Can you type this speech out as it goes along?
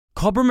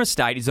Cobram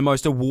Estate is the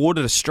most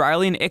awarded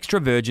Australian extra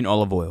virgin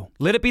olive oil.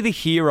 Let it be the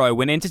hero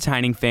when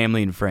entertaining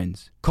family and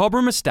friends.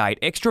 Cobram Estate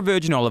extra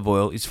virgin olive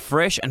oil is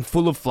fresh and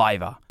full of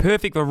flavour.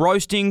 Perfect for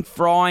roasting,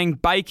 frying,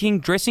 baking,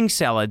 dressing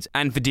salads,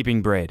 and for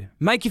dipping bread.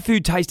 Make your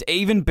food taste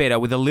even better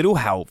with a little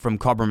help from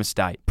Cobram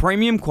Estate.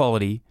 Premium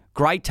quality,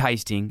 great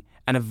tasting,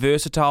 and a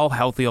versatile,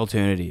 healthy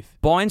alternative.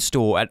 Buy in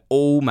store at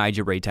all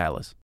major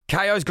retailers.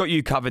 KO's got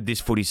you covered this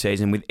footy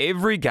season with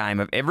every game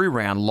of every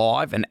round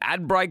live and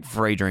ad break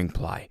free during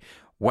play.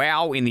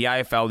 Wow, in the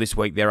AFL this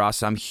week there are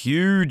some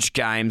huge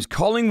games.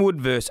 Collingwood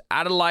versus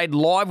Adelaide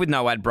live with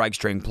no ad breaks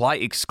during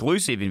play,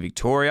 exclusive in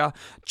Victoria.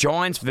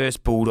 Giants versus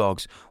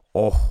Bulldogs.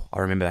 Oh,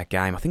 I remember that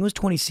game. I think it was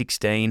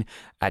 2016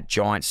 at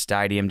Giants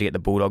Stadium to get the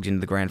Bulldogs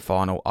into the grand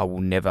final. I will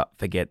never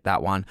forget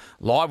that one.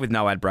 Live with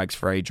no ad breaks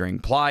free during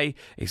play,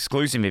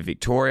 exclusive in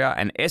Victoria.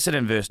 And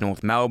Essendon versus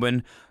North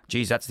Melbourne.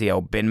 Geez, that's the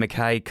old Ben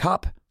McKay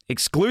Cup.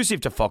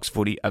 Exclusive to Fox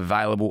Footy,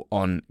 available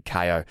on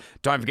KO.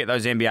 Don't forget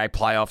those NBA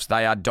playoffs.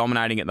 They are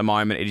dominating at the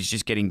moment. It is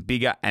just getting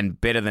bigger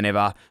and better than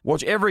ever.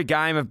 Watch every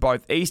game of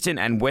both Eastern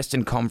and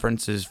Western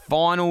Conferences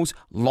finals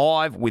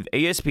live with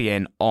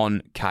ESPN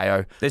on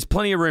KO. There's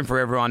plenty of room for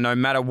everyone, no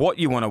matter what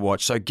you want to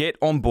watch. So get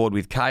on board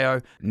with KO,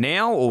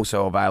 now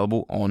also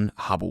available on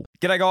Hubble.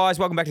 G'day guys,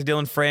 welcome back to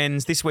Dylan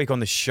Friends. This week on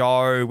the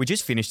show, we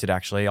just finished it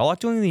actually. I like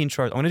doing the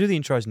intros. I'm going to do the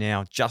intros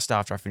now just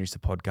after I finish the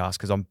podcast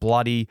because I'm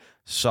bloody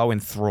so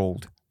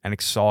enthralled and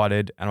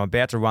excited, and I'm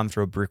about to run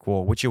through a brick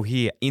wall, which you'll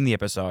hear in the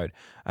episode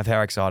of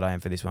how excited I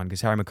am for this one,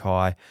 because Harry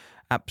McKay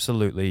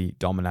absolutely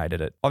dominated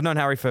it. I've known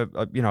Harry for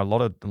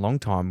a long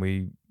time.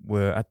 We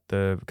were at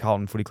the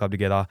Carlton Footy Club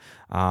together.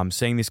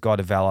 Seeing this guy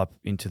develop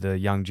into the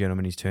young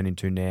gentleman he's turned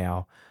into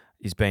now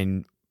has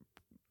been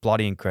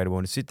bloody incredible.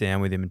 And to sit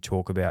down with him and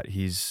talk about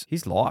his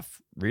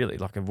life, really,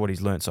 like of what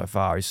he's learned so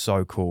far, is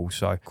so cool.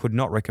 So could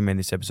not recommend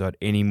this episode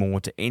any more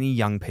to any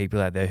young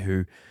people out there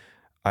who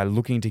are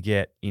looking to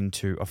get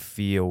into a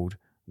field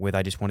where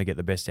they just want to get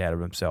the best out of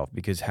themselves,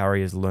 because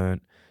Harry has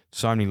learnt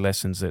so many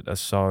lessons that are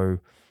so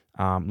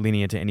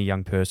linear to any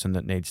young person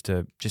that needs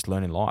to just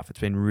learn in life. It's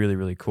been really,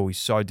 really cool. He's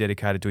so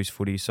dedicated to his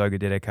footy, so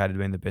dedicated to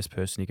being the best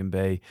person he can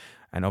be,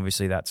 and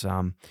obviously that's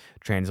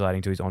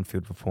translating to his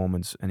on-field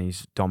performance, and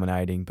he's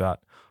dominating,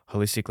 but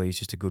holistically he's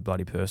just a good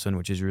bloody person,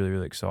 which is really,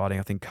 really exciting.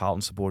 I think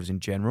Carlton supporters in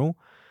general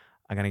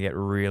are going to get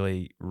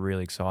really,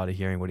 really excited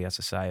hearing what he has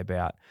to say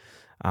about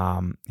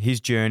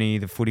his journey,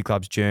 the footy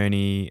club's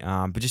journey,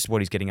 but just what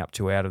he's getting up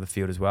to out of the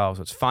field as well.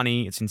 So it's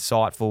funny, it's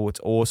insightful,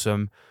 it's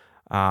awesome.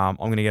 I'm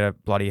going to get a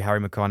bloody Harry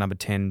McKay number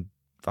 10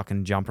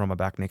 fucking jumper on my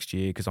back next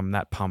year because I'm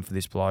that pumped for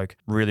this bloke.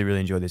 Really, really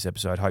enjoyed this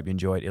episode. Hope you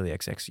enjoyed.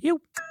 IllyXX.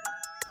 You.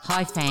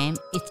 Hi fam,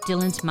 it's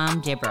Dylan's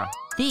mum, Deborah.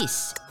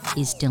 This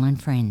is Dylan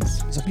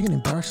Friends. He's like, you can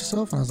embarrass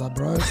yourself? And I was like,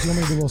 bro, do you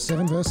want me to do all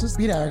 7 verses?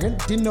 Bit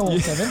arrogant, didn't know all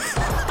 7.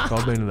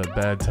 I've been in a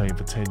bad team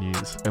for 10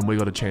 years and we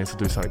got a chance to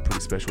do something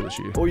pretty special this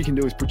year. All you can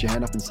do is put your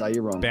hand up and say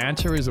you're wrong.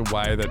 Banter is a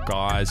way that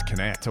guys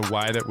connect, a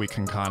way that we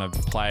can kind of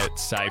play it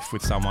safe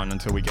with someone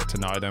until we get to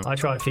know them. I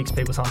try to fix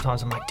people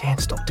sometimes. I'm like, Dan,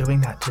 stop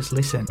doing that. Just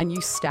listen. And you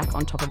stack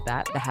on top of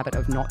that the habit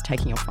of not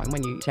taking your phone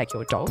when you take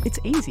your dog. It's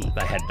easy.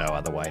 They had no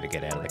other way to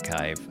get out of the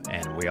cave,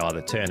 and we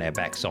either turn our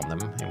backs on them,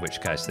 in which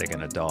case they're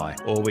going to die,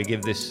 or we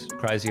give this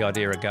crazy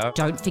idea a go.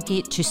 Don't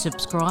forget to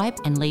subscribe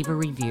and leave a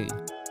review.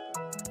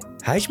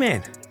 H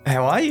man,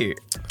 how are you?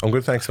 I'm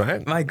good, thanks,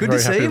 mate. Mate, good to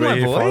see you, my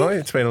boy. Finally.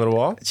 It's been a little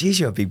while. Jeez,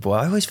 you're a big boy.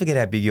 I always forget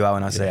how big you are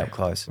when I see you up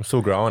close. I'm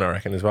still growing, I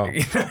reckon, as well.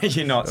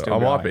 You're not still I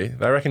growing. might be.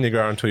 They reckon you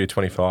grow until you're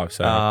 25.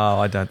 So.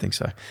 I don't think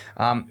so.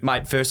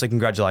 Mate, firstly,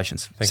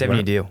 congratulations. Thank you,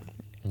 7-year deal.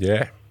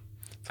 Yeah.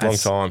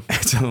 It's a long time.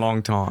 It's a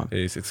long time. It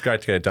is. It's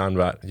great to get it done,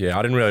 but yeah,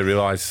 I didn't really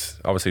realise,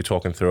 obviously,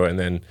 talking through it, and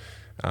then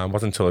it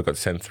wasn't until it got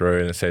sent through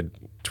and it said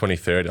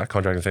 2030, that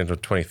contract was sent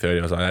until 2030.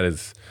 I was like,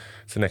 it's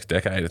the next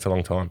decade. It's a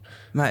long time.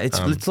 Mate,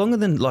 it's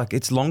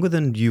longer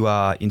than you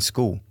are in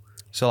school.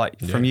 So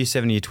from year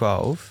 7 to year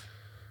 12,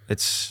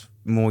 it's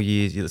more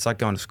years. It's like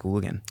going to school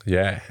again.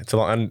 Yeah, it's a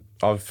lot. And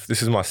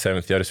this is my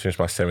 7th year. I just finished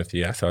my 7th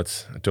year, so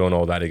it's doing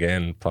all that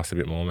again, plus a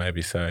bit more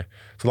maybe. So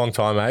it's a long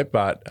time, mate.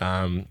 But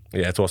yeah,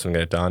 it's awesome to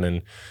get it done,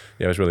 and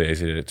yeah, it was really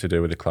easy to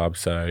do with the club,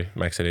 so it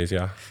makes it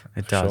easier.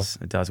 It does.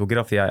 Sure. It does. We'll get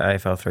off the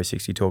AFL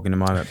 360 talk in a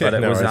moment, but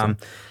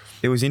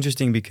it was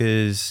interesting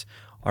because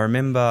I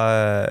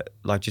remember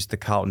just the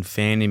Carlton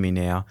fan in me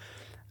now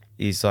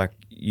is like,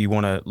 you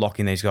want to lock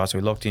in these guys. So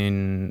we locked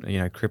in,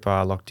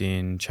 Cripper, locked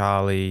in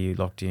Charlie,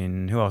 locked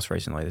in, who else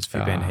recently? There's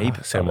been heap.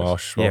 Sam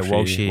Walsh,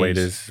 Walshy,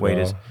 Weeders. Well,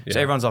 yeah. So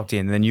everyone's locked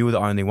in. And then you were the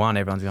only one.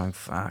 Everyone's going,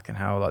 fucking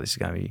hell, this is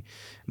going to be,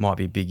 might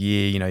be a big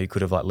year. You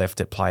could have left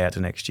it play out to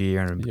next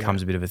year and it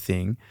becomes a bit of a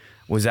thing.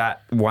 Was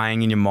that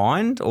weighing in your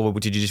mind, or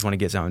did you just want to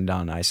get something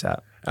done ASAP?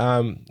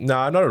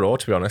 No, not at all,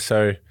 to be honest.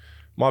 So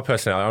my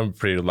personality, I'm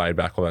pretty laid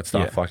back, all that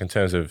stuff. Yeah. In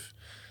terms of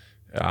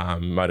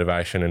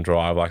motivation and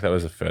drive, that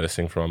was the furthest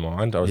thing from my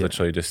mind. I was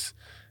literally just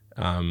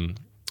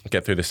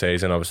get through the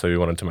season. Obviously we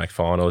wanted to make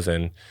finals,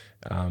 and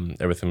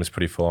everything was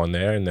pretty full on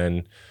there, and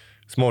then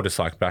it's more just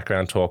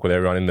background talk with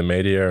everyone in the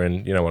media,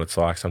 and you know what it's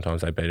like,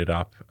 sometimes they beat it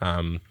up.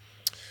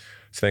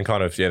 So then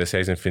the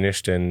season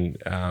finished, and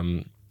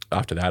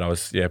after that, I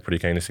was pretty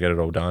keen just to get it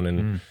all done.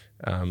 And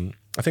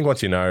I think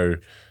once you know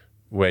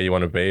where you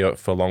want to be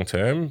for long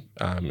term,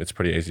 it's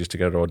pretty easy just to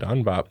get it all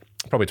done. But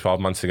probably 12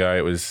 months ago,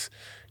 it was,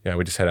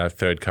 we just had our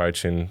third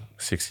coach in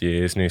 6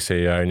 years, new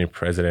CEO, new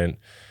president,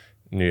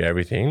 new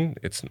everything.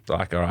 It's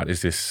like, all right,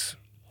 is this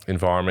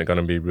environment going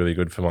to be really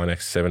good for my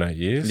next 7-8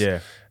 years? Yeah.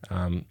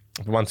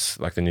 Once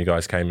like the new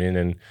guys came in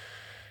and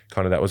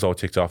kind of that was all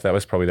ticked off, that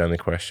was probably the only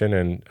question.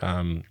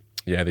 And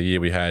the year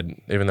we had,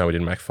 even though we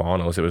didn't make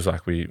finals, it was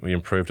like we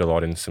improved a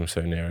lot in some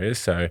certain areas.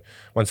 So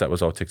once that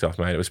was all ticked off,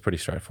 mate, it was pretty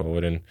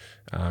straightforward. And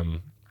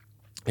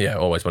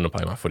always wanted to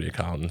play my footy at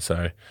Carlton.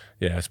 So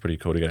it's pretty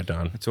cool to get it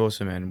done. It's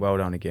awesome, man. Well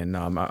done again.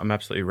 I'm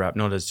absolutely wrapped,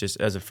 not as just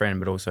as a friend,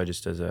 but also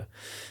just as a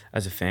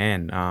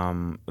fan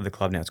of the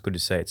club now. It's good to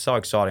see. It's so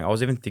exciting. I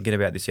was even thinking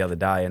about this the other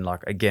day, and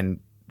like again,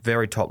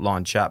 very top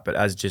line chat, but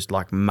as just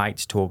like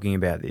mates talking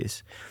about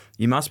this,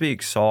 you must be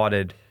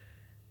excited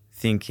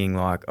thinking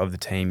like of the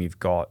team you've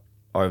got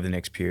over the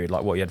next period.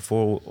 Like what, you had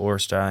 4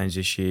 All-Australians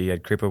this year, you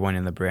had Cripper won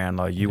in the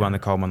Brownlow, you won the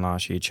Coleman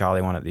last year,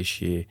 Charlie won it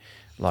this year.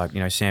 Like,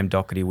 Sam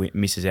Doherty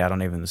misses out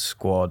on even the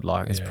squad.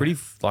 Like it's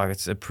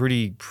it's a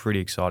pretty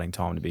exciting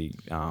time to be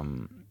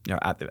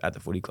at the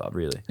footy club,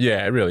 really.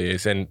 Yeah, it really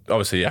is. And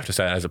obviously you have to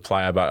say that as a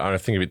player, but I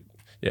think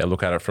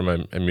look at it from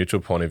a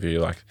mutual point of view.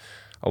 Like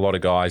a lot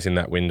of guys in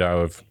that window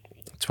of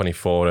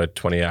 24 to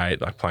 28,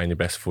 like playing your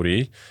best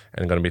footy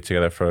and going to be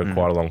together for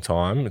quite a long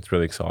time. It's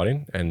really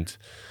exciting. And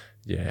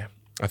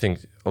I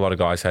think a lot of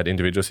guys had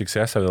individual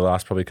success over the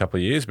last probably couple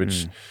of years,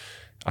 which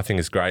I think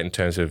is great in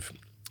terms of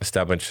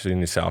establishing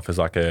yourself as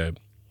like a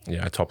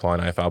top line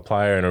AFL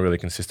player and a really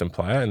consistent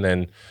player. And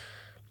then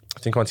I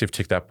think once you've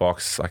ticked that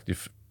box, like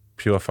if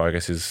pure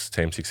focus is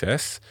team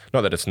success,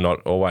 not that it's not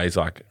always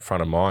like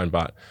front of mind,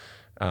 but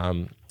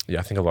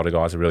I think a lot of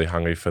guys are really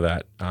hungry for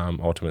that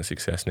ultimate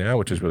success now,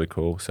 which is really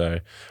cool. So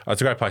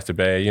it's a great place to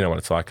be. You know what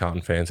it's like.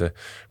 Carlton fans are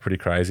pretty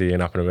crazy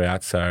and up and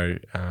about. So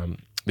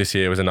this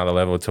year was another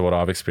level to what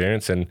I've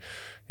experienced, and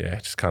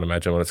just can't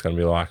imagine what it's going to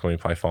be like when we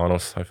play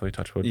finals. Hopefully,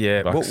 touch wood.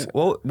 Yeah.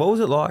 What was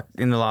it like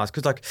in the last?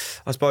 Because like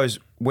I suppose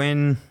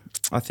when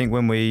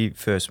we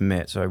first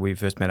met, so we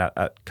first met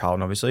at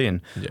Carlton, obviously,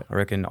 and I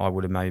reckon I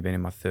would have maybe been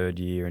in my third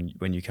year, and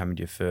when you came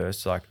into your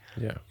first, it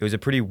was a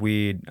pretty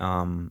weird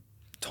time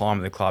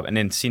at the club, and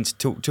then since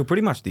till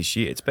pretty much this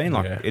year, it's been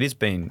it has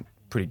been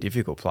a pretty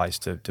difficult place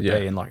to be,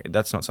 and like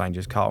that's not saying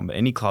just Carlton, but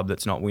any club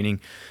that's not winning.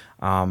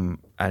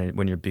 And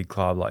when you're a big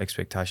club, like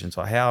expectations,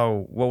 like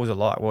what was it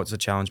like? What's the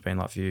challenge been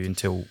like for you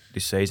until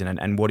this season,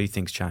 and what do you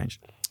think's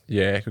changed?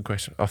 Yeah, good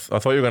question. I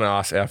thought you were going to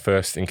ask our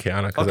first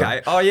encounter.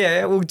 Okay.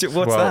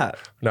 What's that?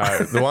 No,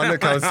 the one that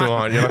comes to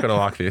mind, you're not going to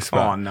like this.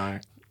 But oh, no.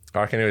 I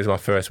reckon it was my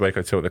first week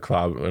or two at the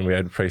club when we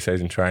had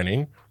pre-season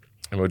training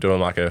and we were doing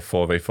like a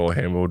 4v4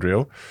 handball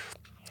drill.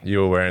 You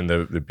were wearing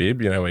the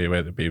bib, where you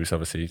wear the bibs,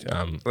 obviously.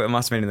 Well, it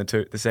must have been in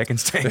the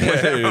seconds team. In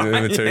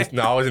the twos.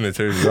 No, I was in the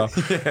twos as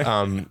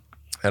well.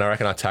 And I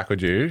reckon I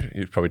tackled you.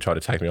 You probably tried to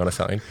take me on or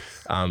something.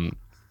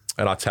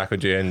 And I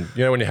tackled you. And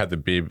when you have the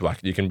bib,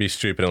 like you can be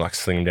stupid and like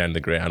sling him down to the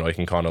ground, or you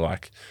can kind of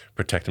like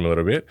protect him a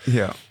little bit.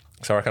 Yeah.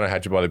 So I reckon I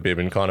had you by the bib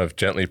and kind of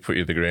gently put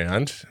you to the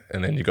ground.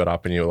 And then you got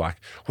up and you were like,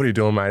 "What are you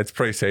doing, mate? It's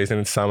pre-season,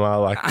 it's summer."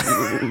 Like,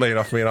 lean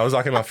off me. And I was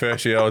like, in my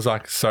first year, I was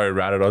like so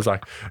rattled. I was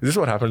like, "Is this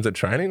what happens at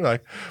training?"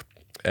 Like,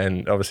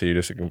 and obviously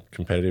you're just a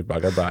competitive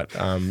bugger,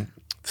 but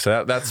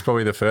so that's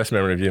probably the first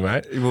memory of you,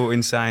 mate. Well,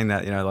 in saying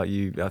that,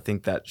 I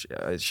think that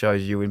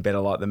shows you in better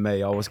light than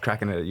me. I was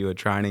cracking it at you at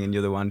training, and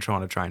you're the one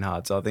trying to train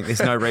hard. So I think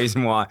there's no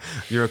reason why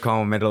you're a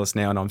Coleman medalist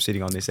now, and I'm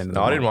sitting on this end of the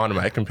line. I didn't mind it,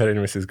 mate.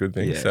 Competitiveness is a good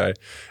thing. Yeah. So,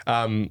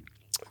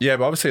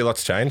 but obviously a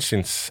lot's changed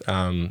since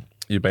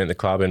you've been at the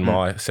club in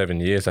my 7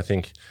 years. I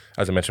think,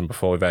 as I mentioned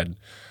before, we've had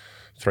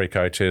 3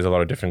 coaches, a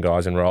lot of different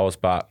guys in roles,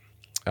 but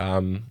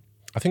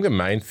I think the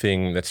main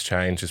thing that's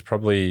changed is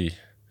probably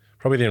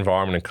the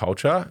environment and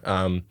culture.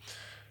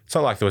 It's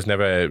not like there was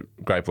never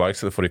great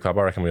blokes at the footy club.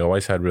 I reckon we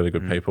always had really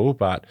good people,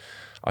 but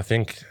I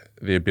think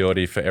the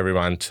ability for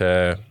everyone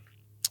to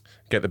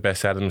get the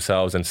best out of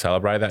themselves and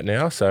celebrate that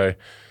now. So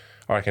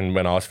I reckon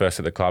when I was first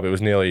at the club, it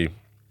was nearly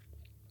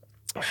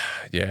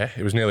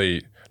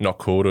not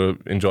cool to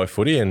enjoy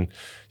footy. And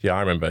I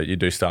remember you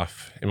do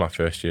stuff in my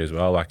first year as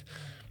well. Like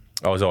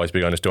I was always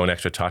big on just doing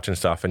extra touch and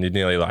stuff, and you'd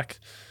nearly like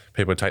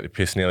people would take the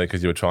piss nearly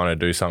because you were trying to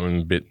do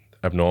something a bit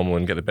abnormal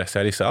and get the best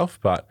out of yourself.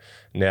 But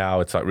now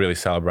it's like really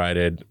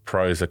celebrated.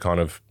 Pros are kind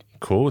of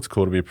cool. It's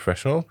cool to be a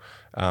professional.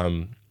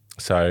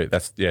 So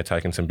that's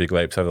taken some big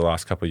leaps over the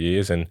last couple of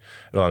years, and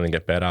it'll only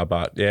get better.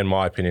 But in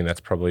my opinion, that's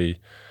probably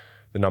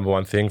the number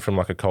one thing from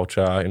like a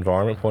culture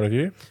environment point of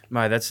view.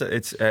 Mate,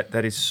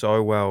 that is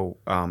so well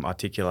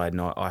articulated,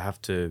 and I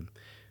have to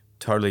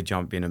totally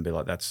jump in and be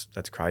like, that's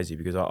crazy,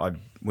 because I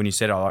when you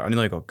said it, I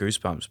nearly got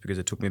goosebumps because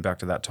it took me back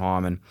to that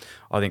time. And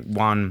I think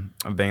one,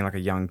 of being like a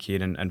young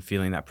kid and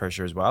feeling that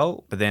pressure as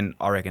well, but then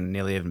I reckon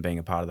nearly even being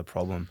a part of the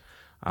problem.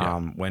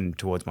 When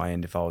towards my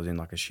end, if I was in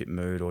like a shit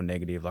mood or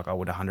negative, like I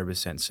would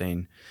 100%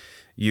 seen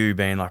you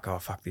being like, "Oh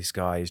fuck, this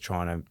guy is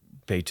trying to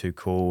be too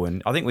cool.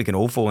 And I think we can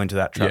all fall into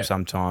that trap Yeah.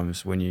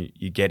 sometimes when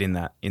you get in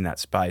that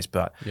space.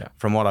 But Yeah.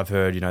 from what I've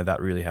heard,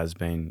 that really has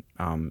been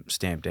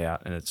stamped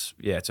out, and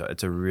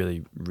it's a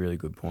really, really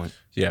good point.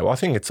 Yeah, well, I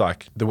think it's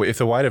like if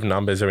the weight of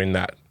numbers are in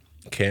that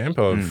camp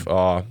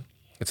of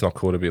it's not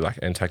cool to be like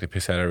and take the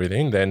piss out of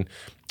everything, then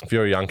if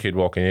you're a young kid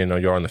walking in or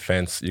you're on the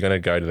fence, you're going to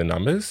go to the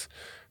numbers.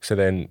 So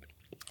then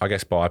I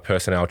guess by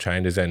personnel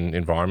changes and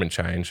environment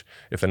change,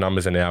 if the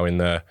numbers are now in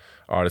the,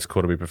 all right, it's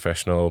cool to be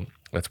professional,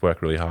 let's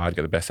work really hard,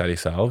 get the best out of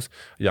yourselves.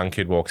 A young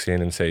kid walks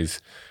in and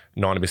sees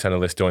 90% of the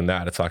list doing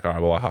that. It's like, all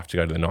right, well, I have to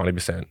go to the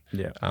 90%.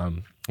 Yeah.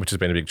 Which has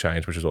been a big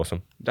change, which is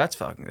awesome.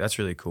 That's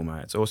really cool,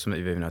 mate. It's awesome that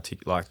you've even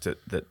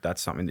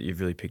that's something that you've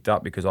really picked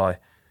up, because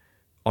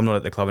I'm not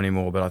at the club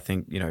anymore, but I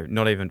think,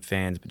 not even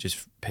fans, but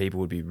just people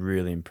would be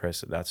really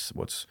impressed that that's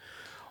what's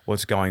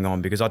going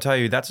on. Because I tell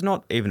you, that's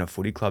not even a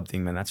footy club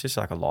thing, man. That's just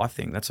like a life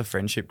thing. That's a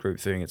friendship group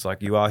thing. It's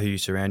like you are who you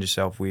surround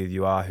yourself with.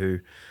 You are who,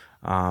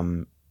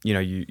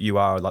 you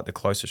are like the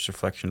closest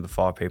reflection of the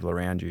 5 people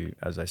around you,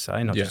 as they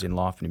say, not just in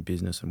life and in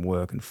business and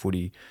work and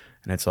footy.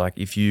 And it's like,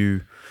 if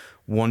you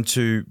want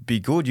to be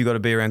good, you got to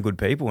be around good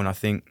people. And I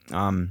think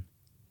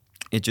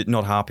it's just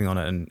not harping on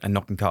it and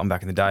knocking Carlton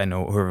back in the day and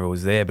whoever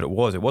was there, but it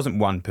wasn't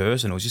one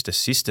person. It was just a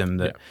system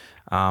that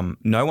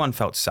no one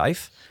felt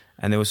safe.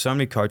 And there were so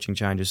many coaching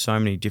changes, so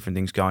many different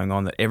things going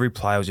on that every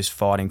player was just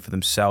fighting for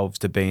themselves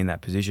to be in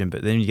that position.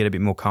 But then you get a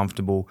bit more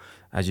comfortable,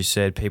 as you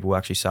said, people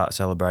actually start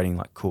celebrating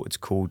like, cool, it's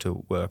cool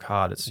to work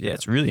hard.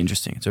 It's really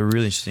interesting. It's a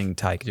really interesting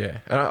take. Yeah,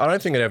 and I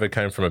don't think it ever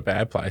came from a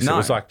bad place. No. It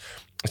was like,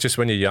 it's just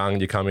when you're young,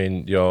 you come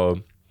in, you're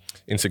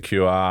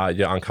insecure,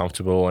 you're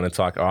uncomfortable, and it's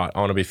like, all right, I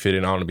want to be fit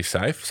in, I want to be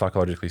safe,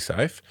 psychologically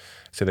safe.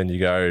 So then you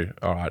go,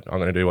 all right, I'm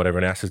going to do what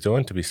everyone else is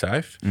doing to be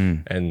safe.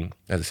 And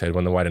as I said,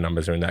 when the weight of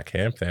numbers are in that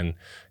camp, then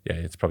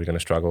it's probably going to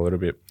struggle a little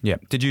bit. Yeah.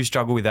 Did you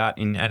struggle with that?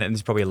 And this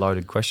is probably a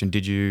loaded question. How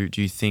do you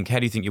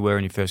think you were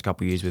in your first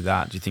couple of years with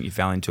that? Do you think you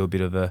fell into a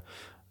bit of a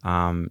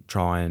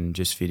try and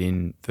just fit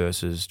in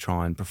versus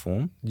try and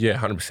perform? Yeah,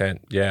 100%.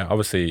 Yeah,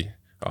 obviously,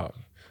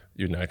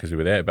 you'd know because we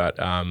were there, but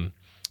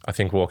I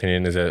think walking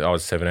in I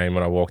was 17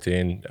 when I walked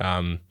in,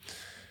 and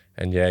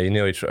you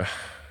nearly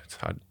it's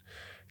hard.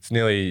 It's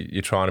nearly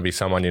you're trying to be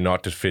someone you're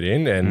not to fit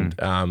in, and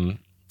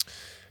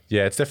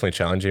it's definitely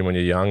challenging when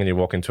you're young and you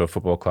walk into a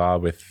football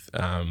club with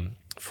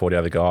 40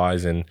 other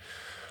guys, and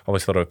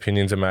obviously a lot of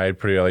opinions are made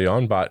pretty early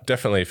on. But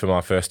definitely for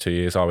my first 2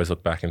 years, I always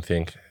look back and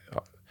think.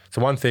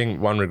 So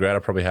one regret I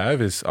probably have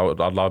is I'd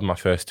love my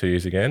first 2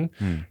 years again,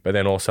 but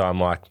then also I'm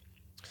like,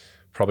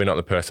 probably not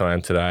the person I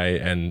am today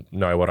and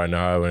know what I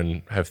know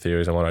and have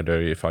theories on what I do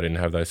if I didn't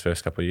have those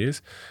first couple of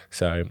years.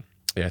 So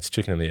it's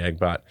chicken and the egg,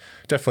 but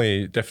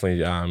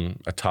definitely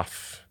a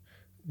tough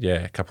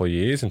couple of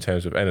years in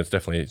terms of, and it's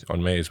definitely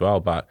on me as well.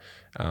 But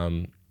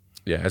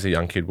as a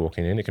young kid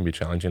walking in, it can be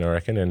challenging, I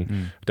reckon,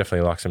 and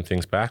definitely like some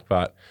things back.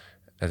 But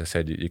as I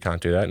said, you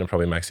can't do that, and it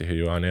probably makes you who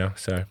you are now.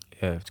 So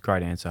yeah, it's a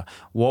great answer.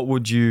 What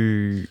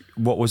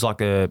was like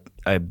a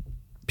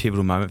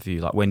pivotal moment for you?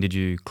 Like, when did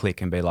you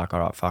click and be like, all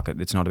right, fuck it,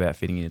 it's not about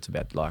fitting in, it's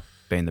about like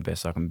being the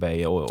best I can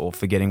be, or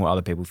forgetting what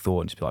other people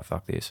thought and just be like,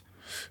 fuck this?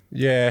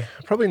 Yeah,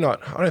 probably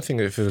not. I don't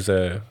think if it was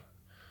a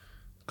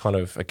kind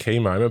of a key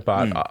moment,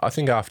 but I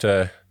think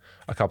after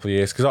a couple of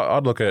years, because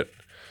I'd look at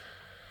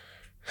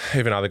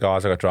even other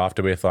guys I got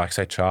drafted with, like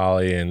say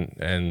Charlie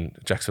and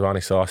Jack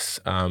Savani Sauce,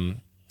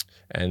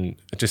 and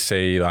just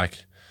see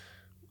like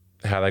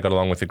how they got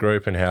along with the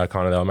group and how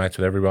kind of they were mates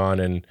with everyone.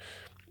 And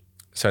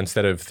so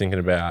instead of thinking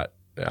about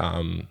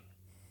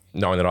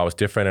knowing that I was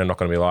different and not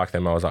going to be like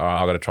them, I was like, all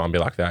right, I've got to try and be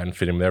like that and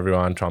fit in with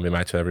everyone, try and be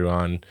mates with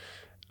everyone.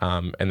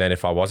 And then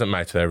if I wasn't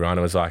mates with everyone,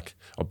 it was like,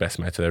 or best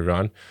mates with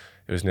everyone,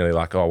 it was nearly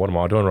like, oh, what am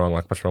I doing wrong?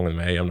 Like, what's wrong with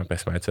me? I'm not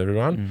best mates with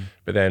everyone.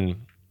 But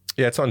then,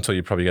 it's not until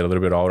you probably get a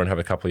little bit older and have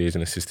a couple of years in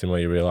the system where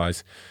you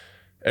realise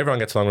everyone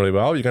gets along really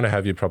well. You're going to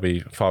have probably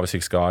 5 or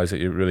 6 guys that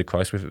you're really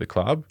close with at the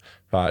club.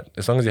 But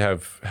as long as you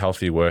have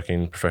healthy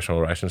working professional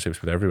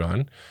relationships with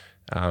everyone,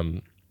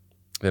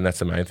 then that's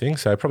the main thing.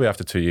 So probably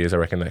after 2 years, I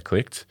reckon that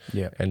clicked.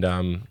 Yeah. And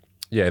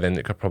then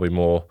it could probably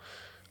more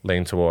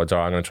lean towards,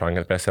 I'm going to try and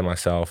get the best out of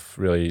myself,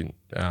 really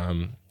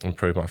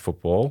improve my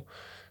football.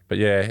 But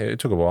it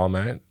took a while,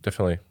 mate,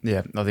 definitely.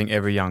 Yeah, I think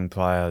every young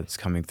player that's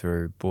coming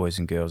through, boys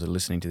and girls, are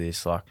listening to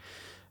this, like,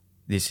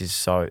 it's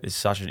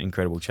such an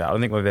incredible chat. I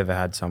don't think we've ever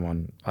had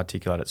someone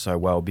articulate it so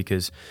well,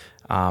 because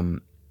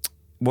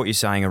what you're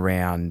saying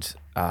around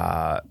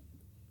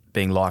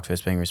being liked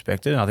versus being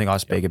respected, and I think I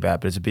speak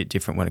about, but it's a bit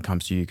different when it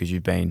comes to you, because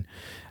you've been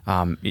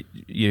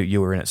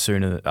you were in it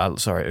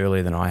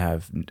earlier than I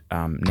have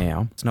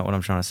now. It's not what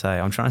I'm trying to say.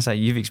 I'm trying to say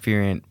you've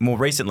experienced more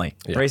recently.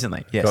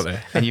 Recently, yes.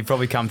 And you've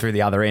probably come through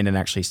the other end and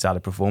actually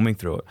started performing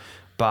through it.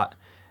 But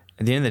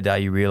at the end of the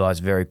day, you realise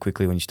very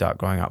quickly when you start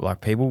growing up,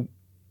 like, people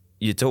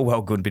it's all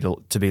well good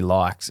to be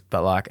liked,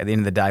 but like at the end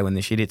of the day, when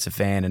the shit hits a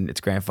fan and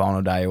it's grand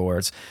final day or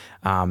it's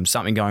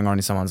something going on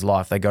in someone's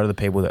life, they go to the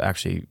people that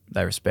actually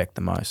they respect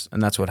the most,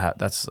 and that's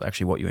that's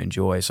actually what you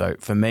enjoy. So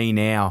for me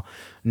now,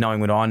 knowing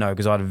what I know,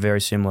 because I had a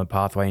very similar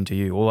pathway into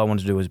you, all I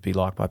wanted to do was be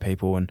liked by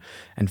people and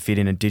fit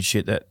in and did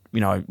shit that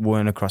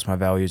weren't across my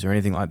values or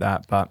anything like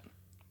that, but.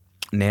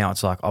 Now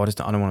it's like, I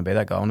don't want to be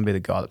that guy. I want to be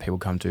the guy that people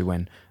come to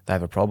when they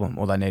have a problem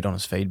or they need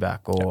honest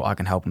feedback, or I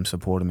can help them,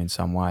 support them in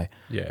some way.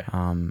 Yeah.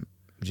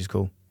 Which is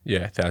cool.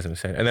 Yeah,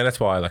 1,000%. And then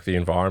that's why like the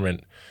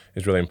environment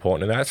is really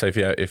important in that. So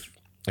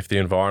if the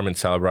environment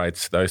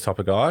celebrates those type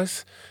of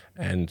guys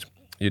and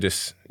you're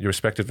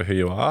respected for who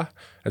you are,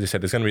 as you said,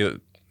 there's going to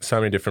be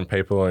so many different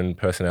people and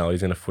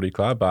personalities in a footy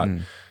club, but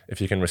if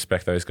you can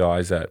respect those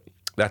guys,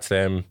 that's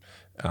them,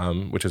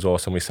 which is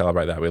awesome. We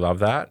celebrate that. We love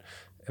that.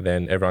 And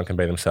then everyone can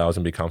be themselves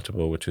and be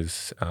comfortable, which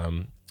is,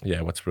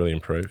 what's really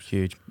improved.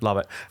 Huge. Love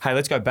it. Hey,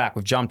 let's go back.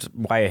 We've jumped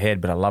way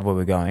ahead, but I love where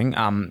we're going.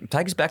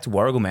 Take us back to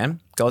Warragul, man.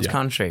 God's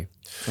country.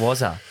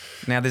 Wazza.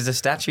 Now, there's a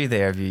statue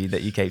there of you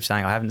that you keep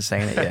saying. I haven't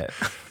seen it yet.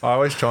 I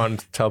always try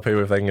and tell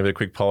people if they can give it a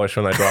quick polish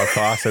when they drive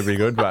past, that'd be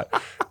good. But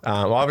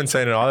I haven't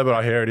seen it either, but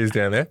I hear it is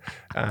down there.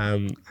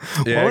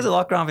 What was it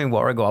like growing up in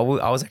Warragul?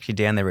 I was actually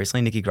down there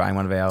recently. Nicky Gray,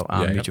 one of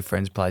our mutual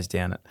friends, plays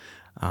down at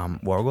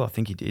Warragul. I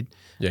think he did.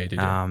 Yeah, he did.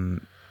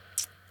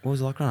 What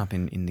was it like growing up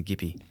in the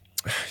Gippy?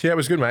 Yeah, it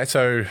was good, mate.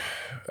 So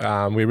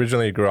we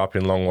originally grew up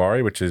in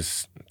Longwarry, which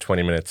is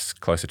 20 minutes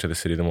closer to the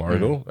city than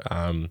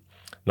Warragul.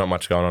 Not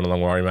much going on in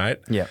Longwarry, mate.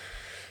 Yeah.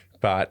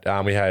 But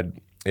we had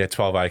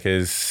 12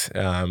 acres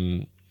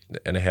and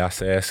a house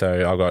there.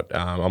 So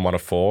I'm one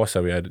of 4,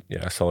 so we had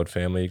a solid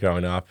family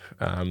growing up.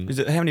 Is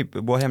it how many?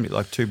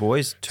 Like 2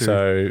 boys? 2.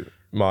 So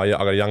I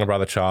got a younger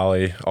brother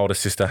Charlie, older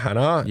sister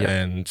Hannah,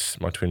 and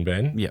my twin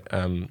Ben. Yeah.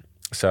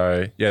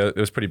 So it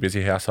was a pretty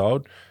busy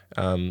household.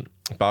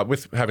 But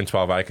with having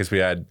 12 acres, we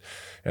had,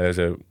 there's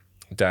a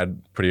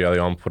dad pretty early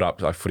on put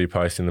up like footy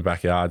posts in the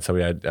backyard. So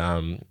we had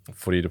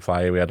footy to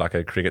play. We had like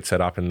a cricket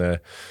set up in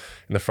the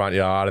front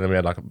yard, and then we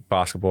had like a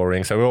basketball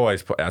ring. So we were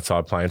always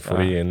outside playing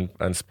footy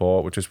and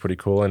sport, which was pretty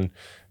cool. And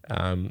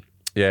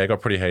it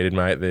got pretty heated,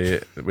 mate,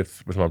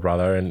 with my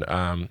brother. And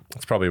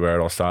it's probably where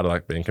it all started,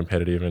 like being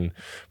competitive and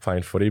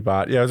playing footy.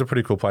 But it was a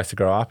pretty cool place to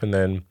grow up. And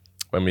then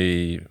when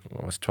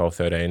I was 12,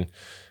 13,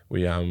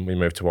 we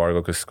moved to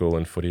Warragul because school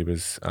and footy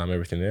was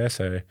everything there.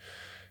 So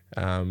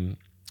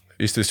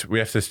used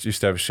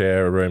to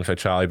share a room. So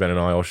Charlie, Ben and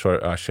I all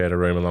shared a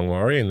room in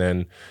Longwarry, and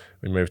then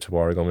we moved to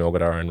Warragul and we all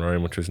got our own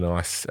room, which was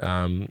nice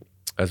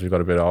as we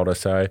got a bit older.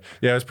 So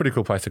it was a pretty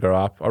cool place to grow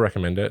up. I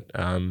recommend it.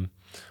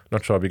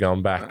 Not sure I'll be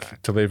going back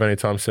to live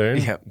anytime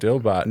soon, Dill,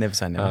 but never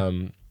say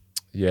no.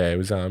 It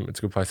was it's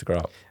a good place to grow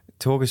up.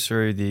 Talk us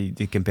through the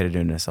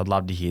competitiveness. I'd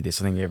love to hear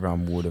this. I think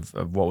everyone would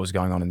of what was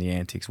going on in the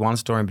antics. One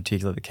story in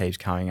particular that keeps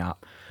coming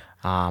up.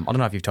 I don't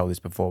know if you've told this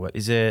before, but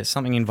is there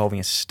something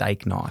involving a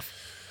steak knife?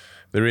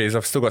 There is.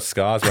 I've still got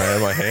scars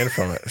on my hand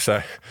from it.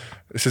 So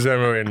this is when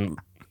we were in.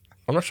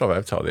 I'm not sure if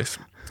I've told this.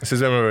 This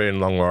is when we were in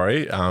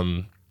Longwarry.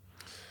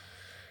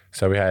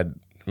 So we had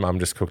Mum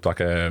just cooked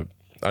like I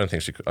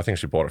think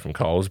she bought it from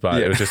Coles,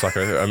 but it was just like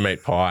a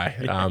meat pie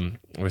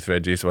with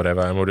veggies or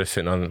whatever. And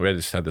we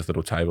just had this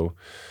little table.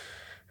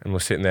 And we're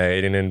sitting there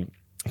eating, and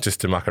just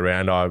to muck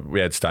around,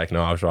 we had steak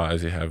knives, right,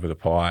 as you have with a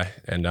pie.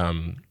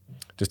 And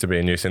just to be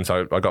a nuisance,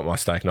 I got my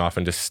steak knife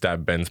and just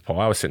stabbed Ben's pie.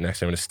 I was sitting next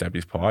to him and just stabbed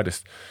his pie,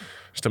 just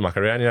to muck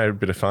around, a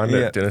bit of fun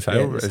at dinner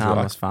table. Yeah,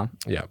 harmless fun.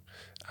 Yeah.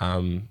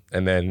 And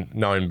then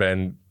knowing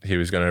Ben, he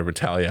was going to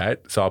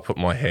retaliate. So I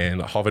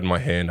hovered my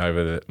hand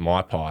over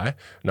my pie,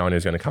 knowing he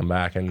was going to come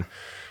back. And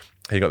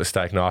he got the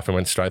steak knife and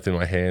went straight through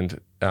my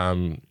hand,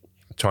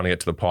 trying to get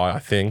to the pie, I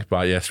think,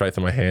 but straight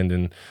through my hand,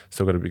 and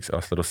still got a big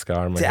little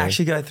scar in my hand. To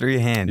actually go through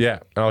your hand? Yeah.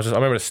 And I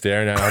remember just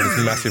staring at it. I had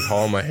this massive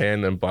hole in my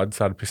hand and blood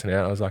started pissing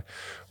out. I was like,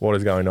 what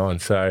is going on?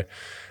 So,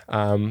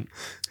 it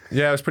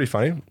was pretty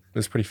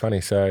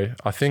funny. So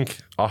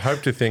I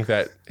hope to think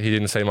that he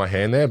didn't see my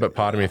hand there, but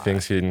part of me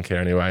thinks he didn't care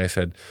anyway. He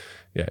said,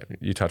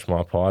 you touched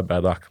my pie,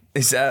 bad luck.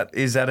 Is that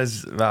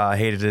as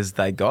heated as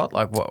they got?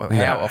 Like what?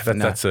 How often?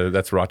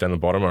 That's right down the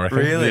bottom, I reckon.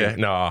 Really? Yeah.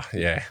 No,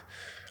 yeah.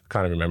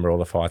 Can't even remember all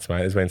the fights, mate.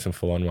 There's been some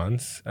full-on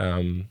ones. I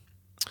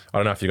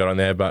don't know if you got on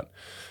there, but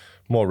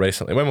more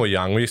recently, when we were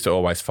young, we used to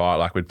always fight.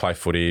 Like we'd play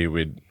footy,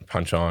 we'd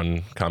punch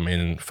on, come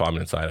in 5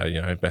 minutes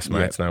later, best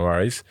mates, no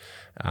worries.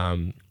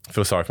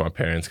 Feel sorry for my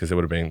parents because it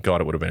would have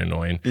been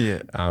annoying.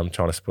 Yeah. Trying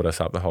to split us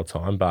up the whole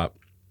time. But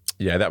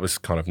that was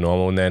kind of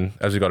normal. And then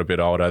as we got a bit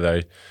older,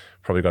 they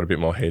probably got a bit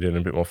more heated and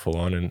a bit more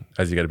full-on. And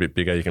as you get a bit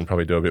bigger, you can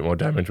probably do a bit more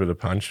damage with a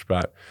punch.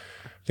 But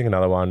I think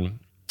another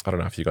one, I don't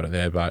know if you got it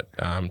there, but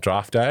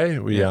draft day,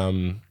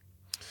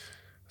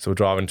 so we're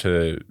driving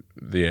to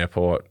the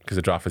airport because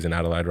the draft was in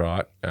Adelaide,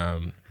 right?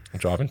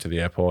 Driving to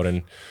the airport,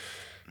 and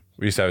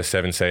we used to have a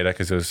 7-seater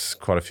because there was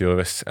quite a few of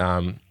us.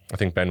 I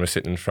think Ben was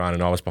sitting in front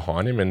and I was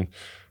behind him, and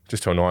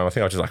just to annoy him, I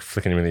think I was just like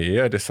flicking him in the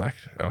ear, just like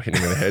hitting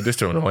him in the head just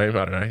to annoy him.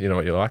 I don't know, you know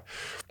what you like.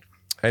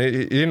 And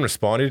he didn't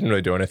respond. He didn't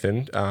really do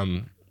anything.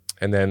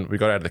 And then we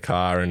got out of the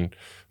car and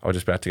I was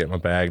just about to get my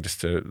bag,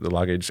 just to the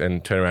luggage,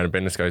 and turn around and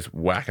Ben just goes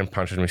whack and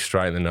punches me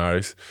straight in the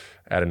nose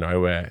out of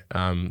nowhere.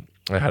 I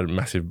had a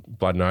massive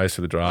blood nose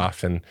for the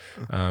draft and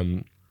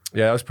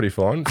that was pretty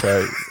fun.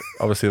 So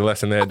obviously the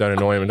lesson there, don't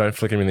annoy him and don't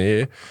flick him in the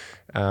ear.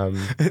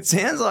 It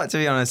sounds like, to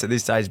be honest, at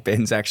this stage,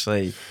 Ben's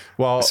actually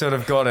sort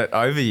of got it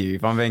over you,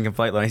 if I'm being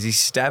completely honest. He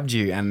stabbed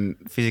you and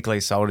physically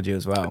assaulted you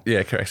as well.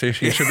 Yeah, correct. So you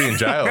should be in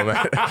jail,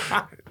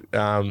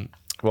 mate.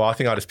 Well, I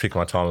think I just picked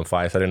my time and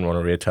place. I didn't want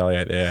to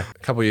retaliate there. A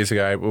couple of years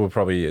ago, we were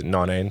probably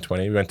 19,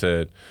 20. We went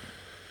to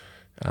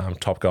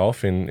Top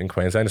Golf in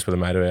Queensland just with a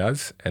mate of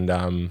ours. And,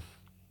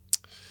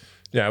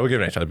 we're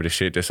giving each other a bit of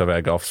shit just of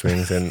our golf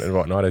swings and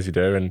whatnot, as you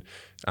do. And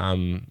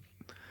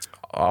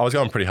I was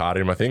going pretty hard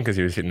at him, I think, because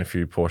he was hitting a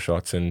few poor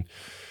shots. And,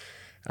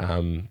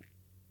 so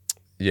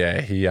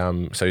he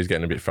was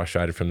getting a bit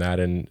frustrated from that.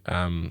 And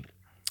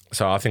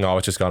so I think I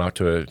was just going up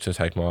to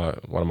take one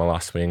of my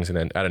last swings, and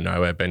then out of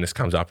nowhere, Ben just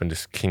comes up and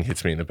just king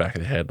hits me in the back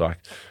of the head, like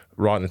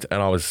right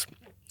and I was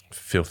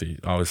filthy.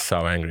 I was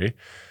so angry.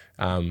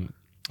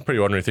 Pretty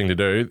ordinary thing to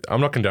do. I'm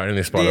not condoning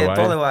this, by the way. Yeah,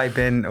 by the way,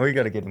 Ben, we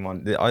got to get him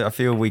on. I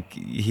feel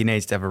he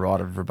needs to have a right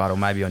of rebuttal,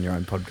 maybe on your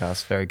own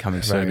podcast, very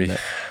coming soon.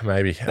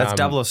 Maybe. That's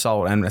double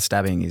assault and a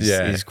stabbing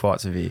is quite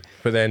severe.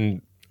 But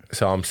then,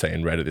 so I'm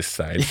seeing red at this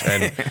stage,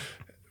 and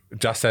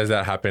just as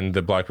that happened,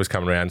 the bloke was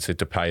coming around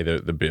to pay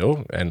the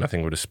bill, and I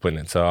think we were just splitting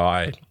it. So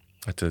I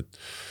had to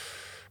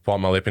bite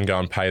my lip and go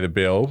and pay the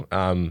bill.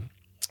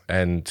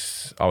 And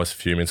I was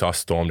fuming, so I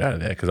stormed out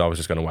of there because I was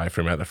just going to wait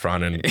for him at the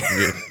front and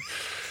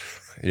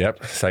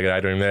say good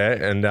day to him there.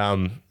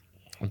 And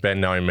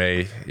Ben, knowing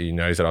me, he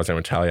knows that I was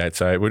going to retaliate.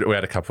 So we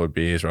had a couple of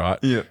beers, right?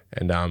 Yeah.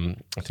 And I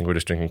think we were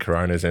just drinking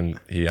Coronas, and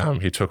he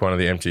took one of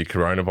the empty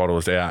Corona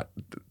bottles out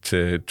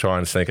to try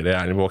and sneak it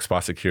out, and he walks by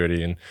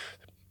security and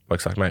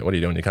bloke's like, mate, what are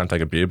you doing? You can't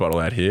take a beer bottle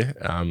out here.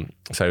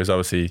 So he was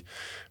obviously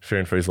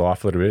fearing for his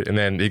life a little bit. And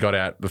then he got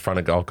out the front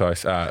of Gold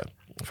Coast, front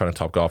of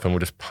Top Golf, and we're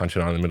just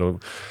punching on in the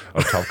middle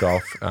of Top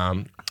Golf.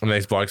 And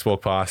these blokes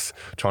walk past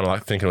trying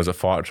to thinking it was a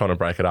fight, trying to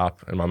break it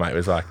up. And my mate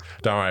was like,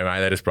 don't worry,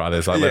 mate, they're just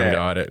brothers. Let them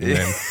go at it. And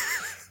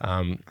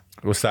then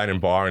we were staying in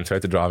Byron, so we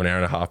had to drive an hour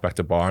and a half back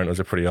to Byron. It was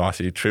a pretty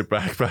icy trip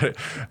back. But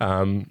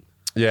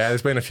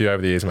there's been a few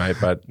over the years, mate,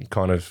 but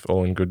kind of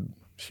all in good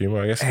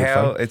humour, I guess.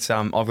 I've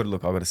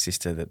got a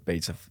sister that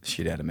beats the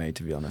shit out of me,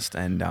 to be honest,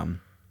 and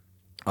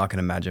I can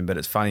imagine. But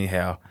it's funny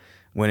how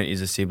when it is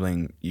a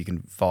sibling, you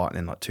can fight,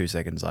 and then 2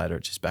 seconds later,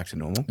 it's just back to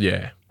normal.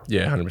 Yeah,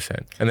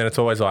 100%. And then it's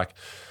always like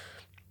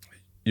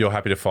you're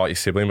happy to fight your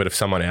sibling, but if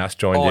someone else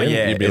joined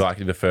in, you'd be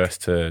like the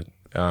first to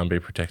be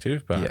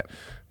protective. But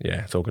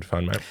it's all good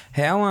fun, mate.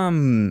 How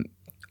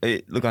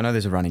look, I know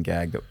there's a running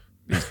gag that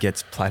it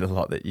gets played a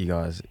lot that you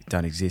guys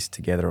don't exist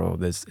together,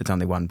 or it's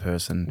only one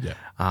person.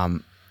 Yeah.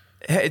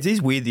 It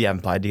is weird that you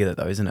haven't played together,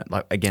 though, isn't it?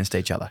 Like against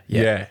each other.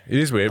 Yeah, it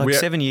is weird.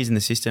 7 years in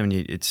the system, and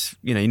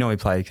you normally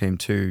play a team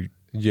two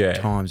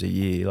times a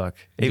year,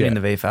 even in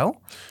the VFL.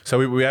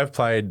 So we have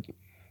played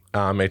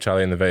each other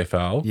in the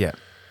VFL. Yeah.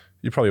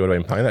 You probably would have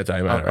been playing that day,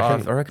 mate.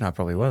 I reckon I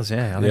probably was,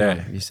 yeah.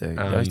 I used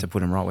to put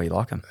them right where you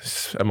like them.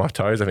 At my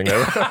toes, I think.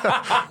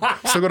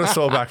 Still got a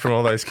sore back from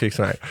all those kicks,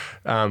 mate.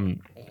 So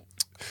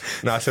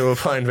we were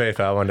playing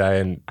VFL one day,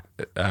 and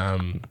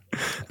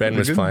Ben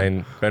was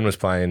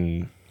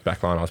playing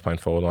back line, I was playing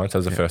forward line. So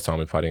it was the first time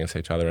we played against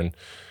each other. And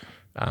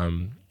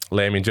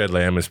Jed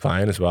Lamb was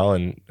playing as well,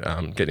 and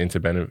getting into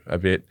Ben a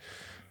bit.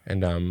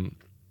 And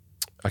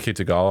I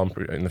kicked a goal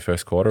in the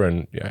first quarter,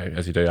 and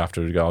as you do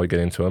after a goal, you get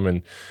into them.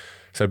 And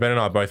so Ben and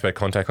I both wear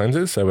contact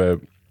lenses, so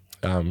we're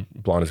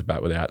blind as a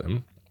bat without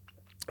them.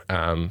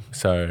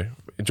 So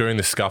during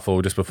the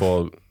scuffle, just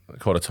before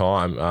quarter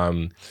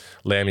time,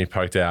 Lammy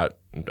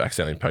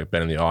accidentally poked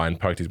Ben in the eye and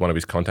poked one of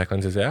his contact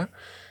lenses out.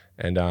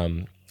 And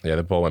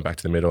the ball went back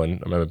to the middle,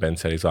 and I remember Ben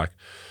said, he's like,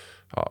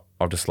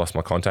 I've just lost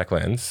my contact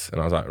lens. And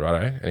I was like,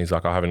 righto. And he's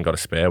like, I haven't got a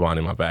spare one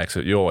in my bag.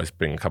 So you always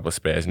bring a couple of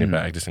spares in your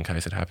bag just in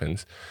case it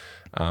happens.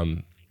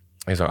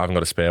 He's like, I haven't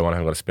got a spare one.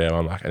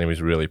 And he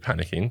was really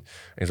panicking.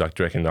 He's like,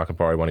 do you reckon I could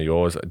borrow one of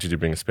yours? Did you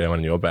bring a spare one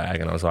in your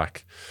bag? And I was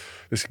like,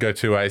 this could go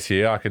two ways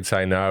here. I could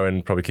say no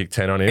and probably kick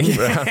 10 on him.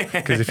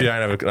 Because if you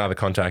don't have another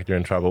contact, you're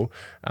in trouble.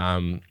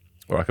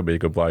 Or I could be a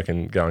good bloke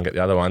and go and get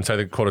the other one. So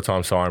the quarter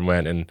time siren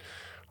went, and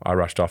I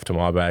rushed off to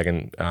my bag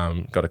and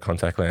got a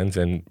contact lens,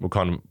 and we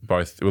kind of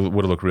both, it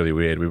would have looked really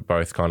weird. We were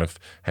both kind of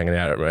hanging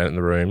out in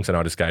the rooms, and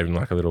I just gave him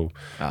a little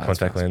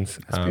contact lens.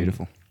 That's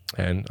beautiful.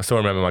 And I still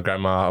remember my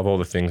grandma, of all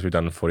the things we've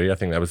done in footy, I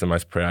think that was the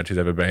most proud she's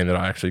ever been, that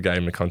I actually gave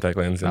him a contact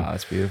lens. And,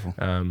 that's beautiful.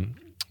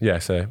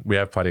 So we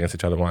have played against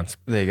each other once.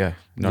 There you go.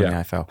 Not in the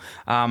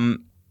AFL.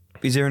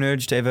 Is there an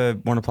urge to ever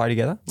want to play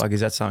together?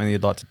 Is that something that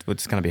you'd like to?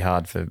 It's going to be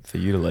hard for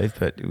you to leave,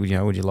 but would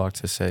you like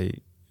to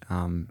see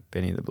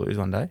Benny at the Blues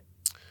one day?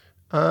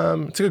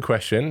 It's a good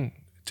question.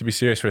 To be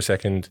serious for a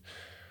second,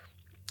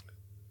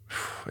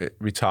 it'd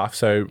be tough.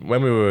 So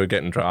when we were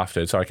getting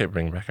drafted, I keep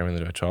bringing back everything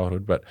to our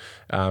childhood, but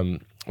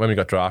when we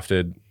got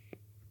drafted,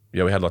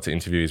 we had lots of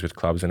interviews with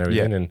clubs and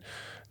everything,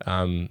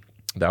 and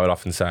they would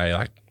often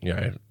say,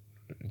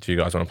 do you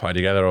guys want to play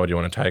together or do you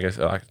want to take us,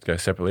 go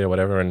separately or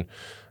whatever? And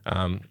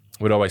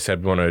we'd always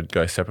said we want to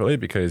go separately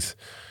because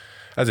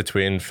as a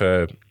twin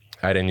for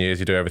 18 years,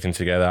 you do everything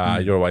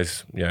together. You're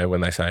always,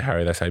 when they say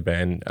Harry, they say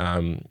Ben.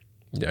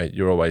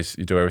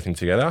 You do everything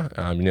together.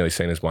 You're nearly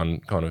seen as one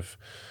kind of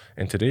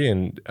entity,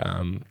 and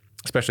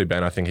especially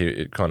Ben, I think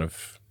it kind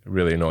of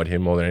really annoyed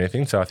him more than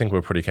anything. So I think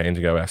we're pretty keen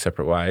to go our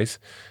separate ways.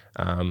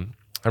 I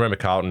remember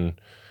Carlton,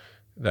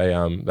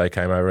 they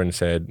came over and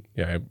said,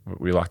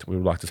 we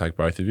would like to take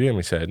both of you, and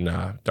we said,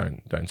 no,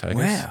 don't take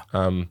us.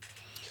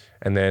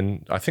 And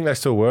then I think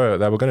they were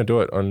going to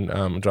do it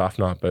on draft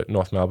night, but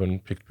North Melbourne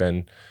picked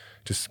Ben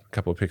just a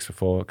couple of picks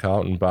before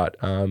Carlton. But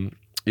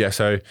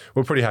so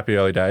we're pretty happy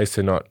early days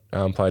to not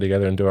play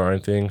together and do our own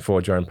thing,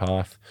 forge our own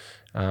path.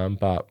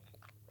 But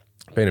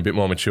being a bit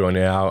more mature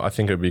now, I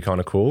think it would be kind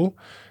of cool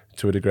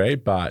to a degree,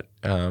 but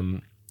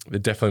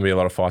there'd definitely be a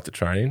lot of fights at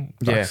training.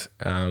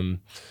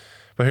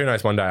 But who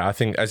knows, one day, I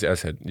think, as I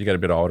said, you get a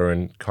bit older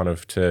and kind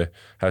of to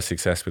have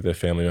success with a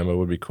family member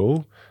would be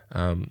cool.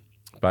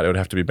 But it would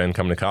have to be Ben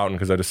coming to Carlton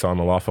because I just signed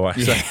my life away.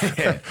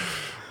 So.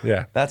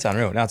 Yeah. That's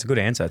unreal. No, it's a good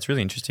answer. It's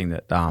really interesting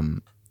that,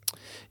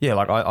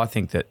 I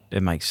think that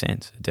it makes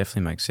sense. It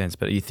definitely makes sense.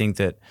 But you think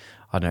that,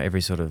 I don't know, every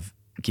sort of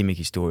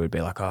gimmicky story would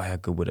be like, oh, how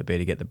good would it be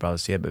to get the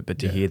brothers together? But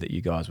to hear that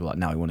you guys were like,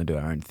 no, we want to do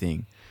our own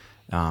thing,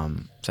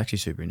 it's actually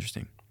super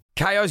interesting.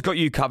 KO's got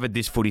you covered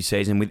this footy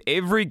season with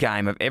every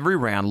game of every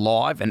round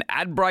live and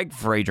ad break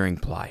free during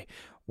play.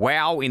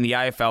 Wow, in the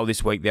AFL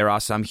this week, there are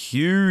some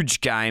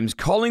huge games.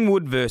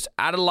 Collingwood versus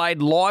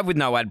Adelaide, live with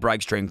no ad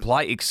breaks during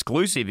play,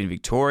 exclusive in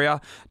Victoria.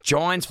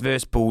 Giants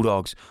versus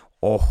Bulldogs.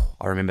 Oh,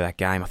 I remember that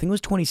game. I think it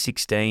was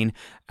 2016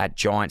 at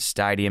Giants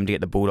Stadium to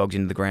get the Bulldogs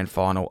into the grand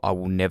final. I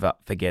will never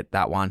forget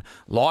that one.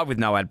 Live with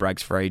no ad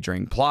breaks free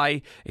during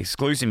play,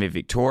 exclusive in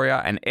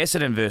Victoria. And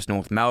Essendon versus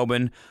North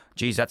Melbourne.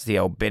 Geez, that's the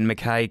old Ben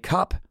McKay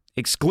Cup.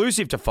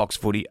 Exclusive to Fox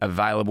Footy,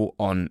 available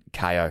on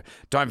KO.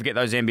 Don't forget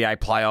those NBA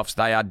playoffs.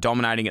 They are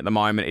dominating at the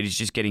moment. It is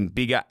just getting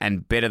bigger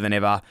and better than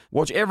ever.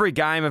 Watch every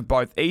game of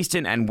both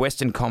Eastern and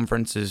Western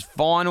Conferences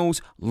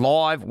finals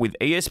live with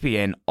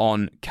ESPN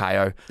on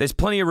KO. There's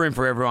plenty of room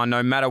for everyone,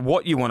 no matter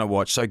what you want to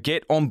watch. So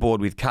get on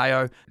board with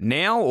KO.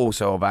 Now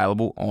also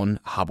available on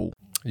Hubble.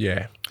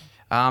 Yeah.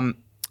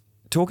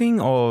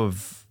 Talking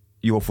of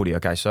your footy,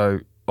 okay,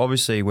 so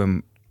obviously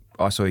when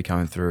I saw you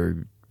coming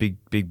through,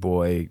 big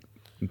boy,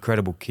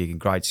 incredible kick and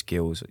great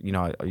skills.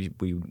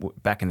 We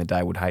back in the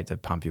day would hate to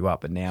pump you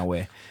up, but now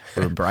we're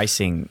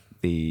embracing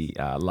the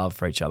love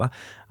for each other.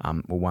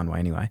 One way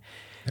anyway.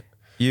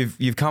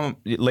 You've come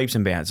leaps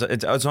and bounds.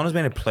 It's honestly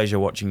been a pleasure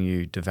watching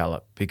you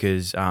develop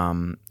because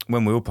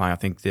when we were playing, I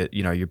think that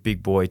your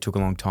big boy took a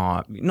long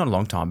time, not a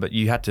long time, but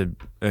you had to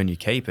earn your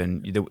keep,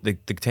 and the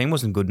team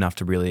wasn't good enough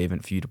to really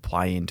even for you to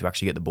play in to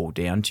actually get the ball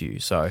down to you.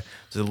 So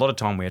there's a lot of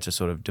time we had to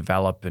sort of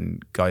develop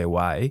and go your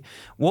way.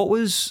 What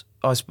was,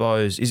 I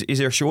suppose, is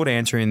there a short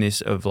answer in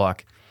this of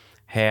like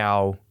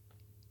how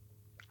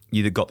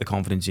you got the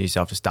confidence in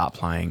yourself to start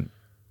playing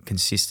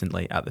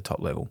consistently at the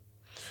top level?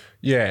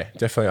 Yeah,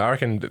 definitely. I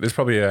reckon there's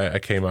probably a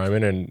key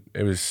moment, and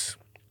it was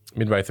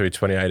midway through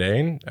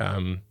 2018.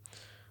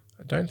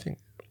 I don't think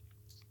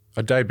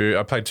I debuted.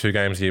 I played 2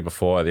 games the year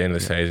before at the end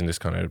of the season, just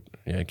kind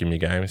of give me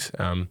games,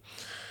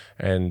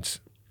 and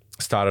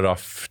started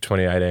off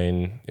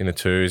 2018 in the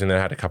 2s, and then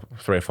had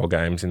 3 or 4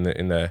 games in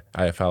the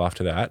AFL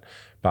after that,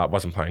 but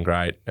wasn't playing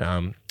great.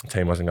 The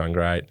team wasn't going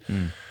great.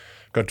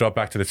 Got dropped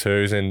back to the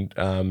 2s,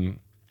 and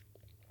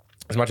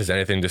as much as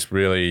anything, just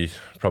really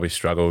probably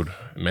struggled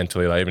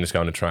mentally, like even just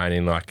going to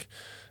training, like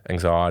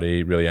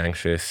anxiety, really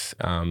anxious.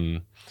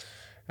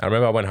 I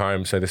remember I went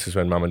home, so this is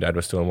when Mum and Dad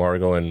were still in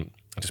Warragul, and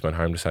I just went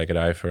home to say good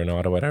day for a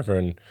night or whatever.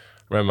 And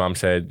I remember Mum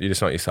said, "You're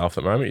just not yourself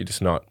at the moment. You're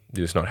just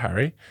not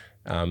Harry."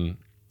 And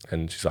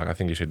she's like, "I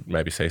think you should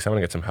maybe see someone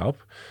and get some help."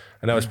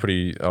 And that was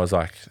pretty. I was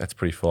like, "That's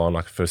pretty full on."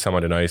 Like for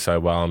someone to know you so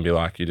well and be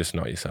like, "You're just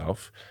not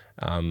yourself."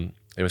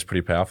 It was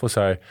pretty powerful.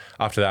 So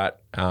after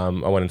that, I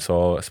went and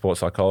saw a sports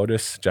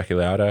psychologist, Jackie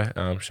Lauder.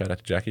 Shout out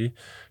to Jackie.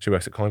 She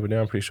works at Collingwood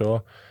now, I'm pretty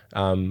sure.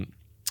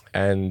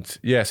 And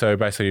yeah, so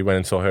basically went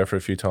and saw her for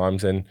a few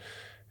times and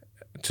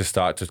to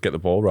start to get the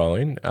ball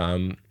rolling.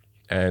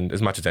 And as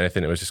much as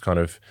anything, it was just kind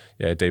of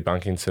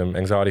debunking some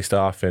anxiety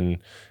stuff and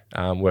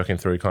working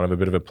through kind of a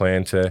bit of a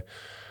plan to,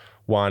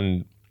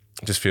 one,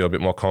 just feel a bit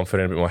more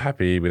confident, a bit more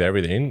happy with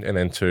everything, and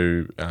then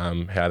 2,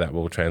 how that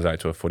will translate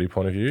to a footy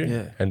point of view.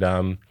 Yeah.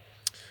 And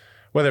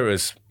whether it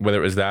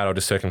was that or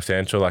just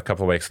circumstantial, like a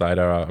couple of weeks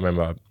later, I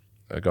remember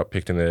I got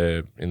picked in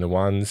the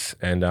ones,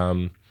 and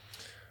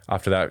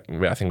after that,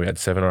 I think we had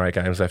 7 or 8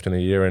 games left in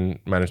the year, and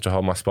managed to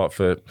hold my spot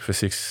for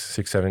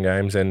 6-7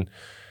 games. And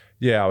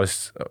yeah, I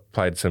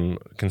played some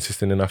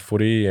consistent enough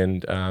footy,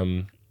 and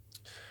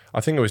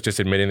I think it was just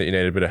admitting that you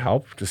needed a bit of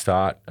help to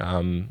start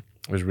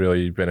was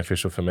really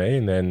beneficial for me,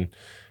 and then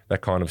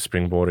that kind of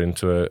springboarded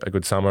into a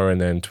good summer, and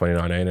then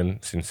 2019,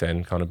 and since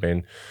then kind of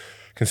been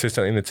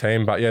consistently in the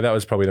team. But yeah, that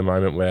was probably the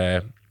moment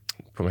where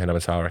I put my hand up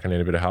and said, I reckon I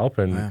need a bit of help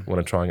and want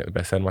to try and get the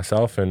best out of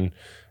myself. And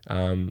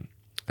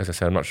as I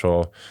said, I'm not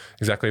sure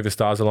exactly if the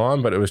stars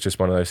align, but it was just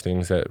one of those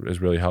things that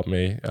has really helped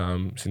me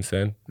since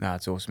then. No,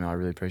 it's awesome. I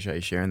really appreciate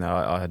you sharing that.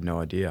 I had no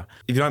idea.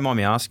 If you don't mind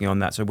me asking on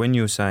that, so when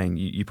you were saying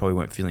you probably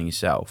weren't feeling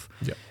yourself,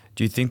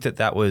 do you think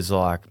that was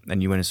like,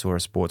 and you went and saw a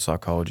sports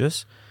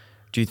psychologist,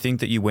 do you think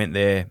that you went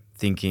there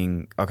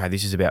thinking, okay,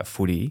 this is about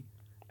footy,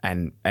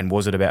 and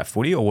was it about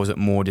footy, or was it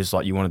more just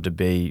like you wanted to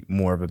be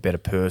more of a better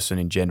person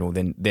in general,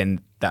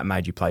 then that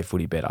made you play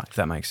footy better, if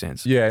that makes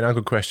sense? Yeah, no,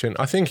 good question.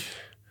 I think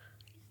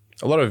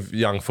a lot of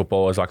young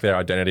footballers, like their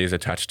identity is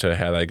attached to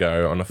how they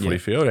go on the footy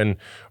field, and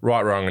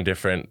right, wrong and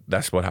different,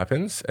 that's what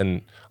happens.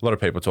 And a lot of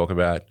people talk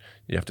about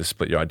you have to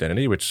split your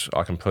identity, which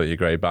I completely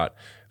agree. But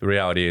the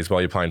reality is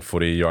while you're playing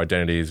footy, your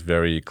identity is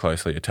very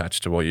closely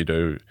attached to what you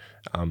do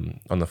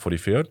on the footy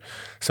field.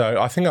 So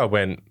I think I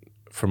went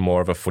from more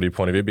of a footy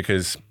point of view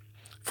because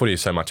footy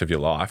is so much of your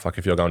life. Like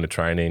if you're going to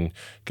training,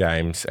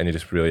 games, and you're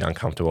just really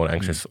uncomfortable and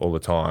anxious all the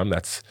time,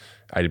 that's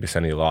 80%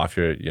 of your life.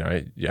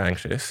 You're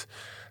anxious.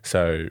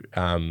 So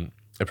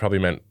it probably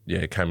meant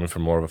it came in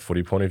from more of a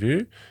footy point of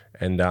view,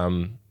 and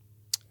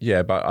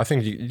but I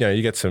think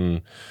you get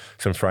some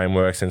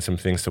frameworks and some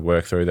things to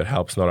work through that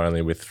helps not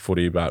only with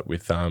footy but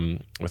with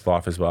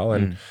life as well.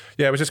 And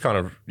it was just kind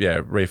of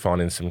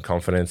refinding some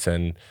confidence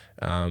and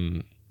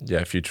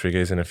a few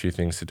triggers and a few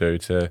things to do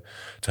to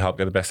help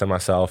get the best of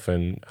myself.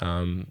 And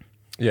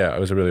it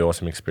was a really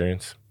awesome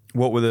experience.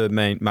 What were the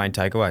main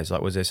takeaways?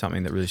 Like, was there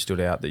something that really stood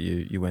out that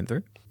you went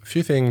through? A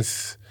few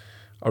things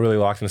I really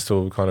liked and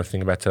still kind of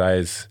think about today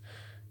is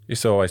you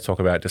used to always talk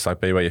about just like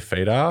be where your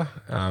feet are,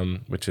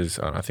 which is,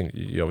 I think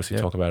you obviously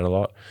talk about it a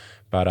lot,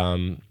 but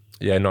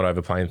not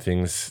overplaying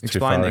things too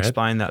far ahead.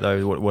 Explain that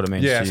though, what it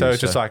means to you. Yeah, so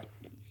it's just like,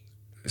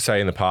 say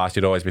in the past,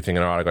 you'd always be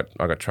thinking, all right,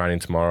 I got training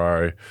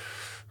tomorrow.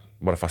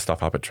 What if I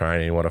stuff up at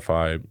training? What if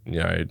I,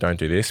 don't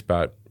do this?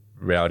 But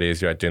reality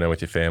is you're at dinner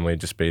with your family,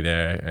 just be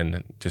there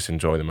and just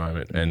enjoy the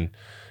moment and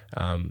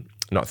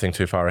not think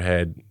too far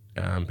ahead,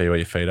 be where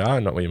your feet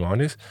are, not where your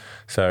mind is.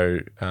 So,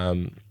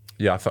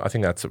 I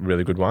think that's a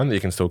really good one that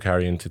you can still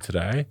carry into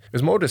today. It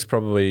was more just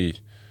probably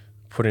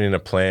putting in a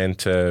plan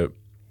to,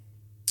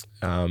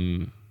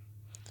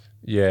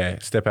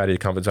 step out of your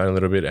comfort zone a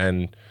little bit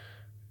and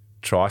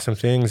try some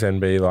things and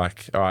be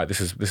like, all right,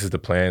 this is the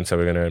plan. So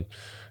we're going to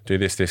do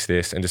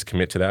this, and just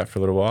commit to that for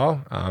a little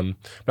while.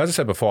 But as I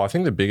said before, I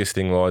think the biggest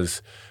thing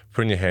was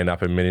putting your hand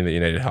up, admitting that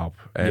you needed help.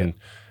 And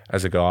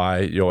as a guy,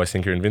 you always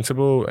think you're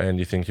invincible and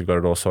you think you've got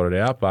it all sorted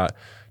out. But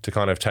to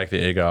kind of take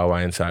the ego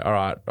away and say, all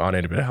right, I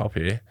need a bit of help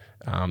here,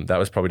 that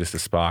was probably just a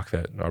spark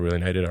that I really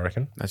needed, I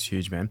reckon. That's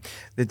huge, man.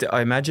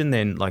 I imagine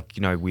then,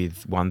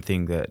 with one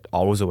thing that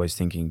I was always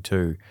thinking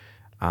too,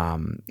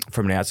 from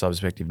an outside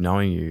perspective,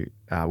 knowing you,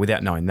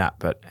 without knowing that,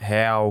 but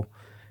how,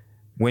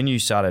 when you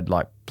started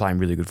playing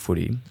really good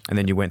footy and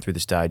then you went through the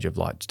stage of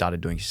started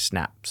doing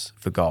snaps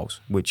for goals,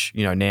 which,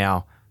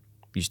 now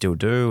you still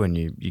do and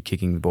you're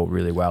kicking the ball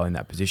really well in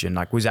that position.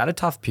 Was that a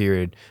tough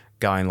period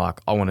going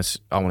I want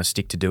to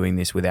stick to doing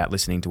this without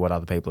listening to what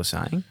other people are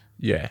saying?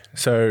 Yeah.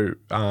 So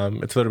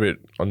it's a little bit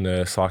on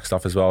the psych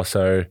stuff as well.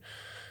 So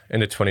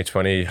into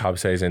 2020 hub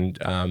season,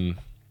 it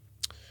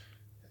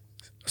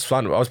was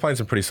fun. I was playing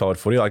some pretty solid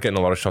footy, getting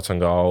a lot of shots on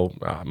goal,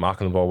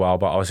 marking the ball well,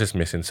 but I was just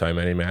missing so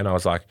many, man. I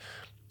was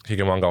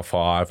kicking 1 goal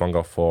 5, 1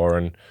 goal 4,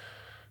 and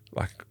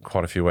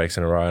quite a few weeks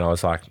in a row. And I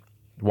was like,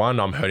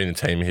 one, I'm hurting the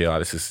team here.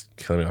 This is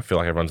killing me. I feel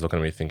like everyone's looking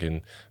at me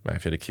thinking, man,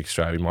 if you had a kick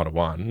straight, we might have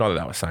won. Not that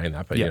I was saying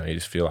that, but you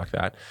just feel like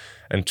that.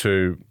 And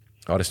two,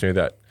 I just knew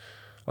that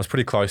I was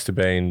pretty close to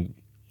playing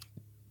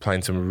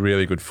some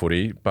really good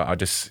footy, but I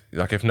just,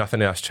 if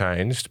nothing else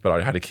changed, but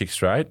I had a kick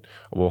straight,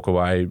 I walk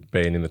away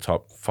being in the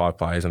top 5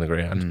 players on the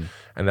ground.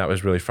 And that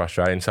was really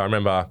frustrating. So I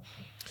remember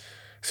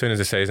as soon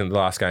as the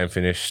last game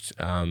finished,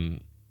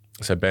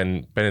 so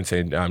Ben had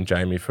seen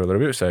Jamie for a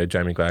little bit. So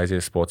Jamie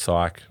Glazier, sports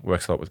psych,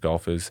 works a lot with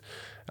golfers.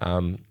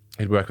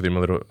 He'd worked with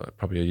him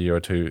probably a year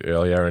or two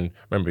earlier, and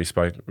I remember he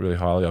spoke really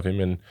highly of him.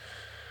 And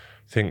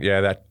I think,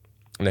 that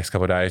next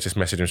couple of days, just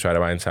messaged him straight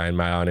away and saying,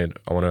 mate,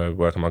 I want to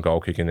work on my goal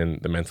kicking and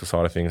the mental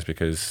side of things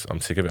because I'm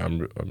sick of it.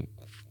 I'm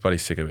bloody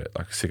sick of it,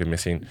 sick of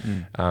missing.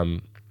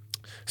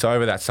 So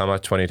over that summer,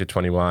 20 to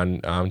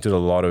 21, did a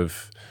lot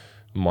of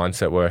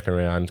mindset work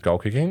around goal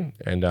kicking.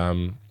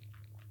 And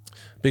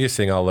biggest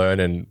thing I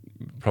learned, and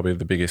probably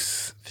the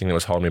biggest thing that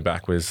was holding me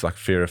back, was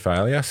fear of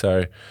failure.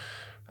 So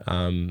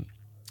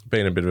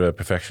being a bit of a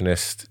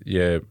perfectionist,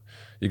 you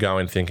go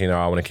in thinking,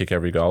 I want to kick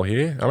every goal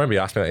here. I remember he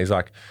asked me that. He's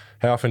like,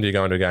 how often do you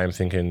go into a game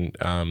thinking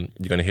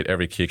you're going to hit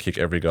every kick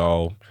every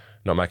goal,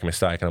 not make a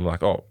mistake? And I'm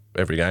like,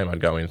 every game I'd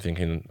go in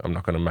thinking I'm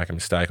not going to make a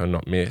mistake or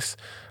not miss.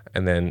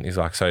 And then he's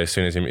like, so as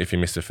soon as if you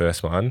miss the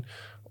first one,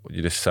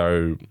 you're just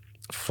so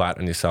flat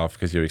on yourself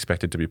because you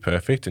expect it to be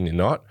perfect and you're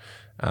not.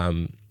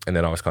 And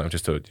then I was kind of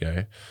just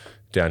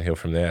downhill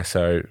from there.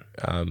 So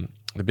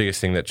the biggest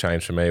thing that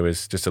changed for me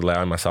was just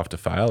allowing myself to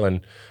fail.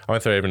 And I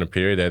went through even a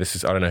period there.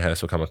 I don't know how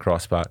this will come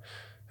across, but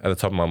at the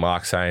top of my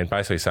mark,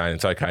 basically saying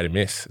it's okay to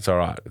miss. It's all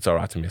right. It's all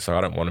right to miss. I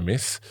don't want to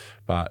miss,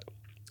 but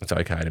it's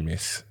okay to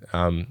miss.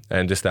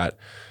 And just that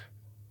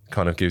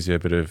kind of gives you a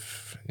bit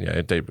of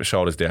deep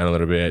shoulders down a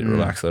little bit,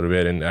 relax a little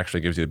bit, and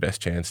actually gives you the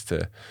best chance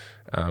to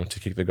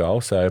kick the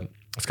goal. So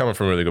it's coming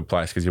from a really good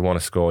place because you want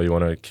to score, you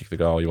want to kick the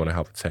goal, you want to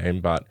help the team,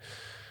 but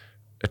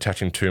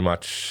attaching too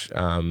much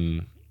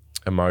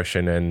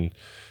emotion and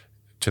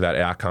to that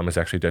outcome is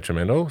actually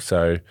detrimental.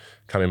 So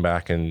coming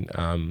back and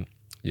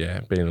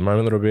being in the moment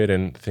a little bit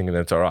and thinking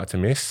that it's all right to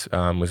miss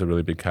was a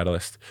really big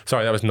catalyst.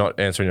 Sorry, that was not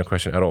answering your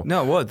question at all.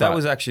 No, what that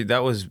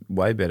was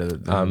way better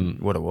than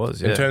what it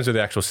was. Yeah. In terms of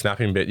the actual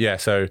snapping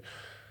bit, so.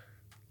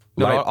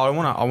 No, I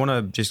want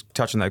to just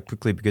touch on that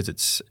quickly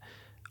because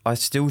I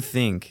still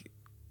think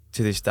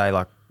to this day,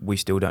 like, we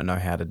still don't know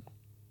how to,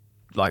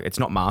 like, it's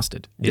not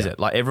mastered, is it?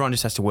 Like, everyone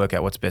just has to work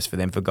out what's best for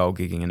them for goal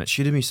kicking, and it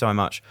shitted me so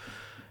much.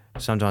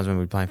 Sometimes when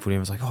we're playing footy, I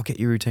was like, oh, get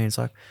your routine. It's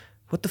like,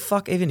 what the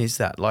fuck even is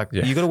that? Like,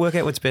 you got to work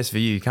out what's best for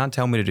you. You can't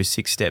tell me to do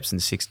 6 steps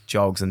and 6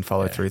 jogs and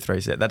follow through 3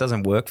 steps. That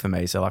doesn't work for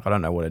me. So, like, I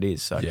don't know what it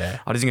is. So I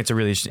just think it's a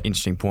really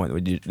interesting point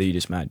that you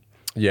just made.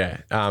 Yeah,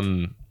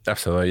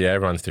 absolutely. Yeah,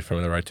 everyone's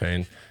different with the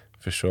routine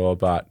for sure.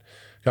 But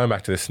going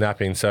back to the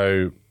snapping,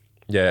 so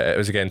it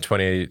was again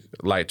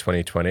late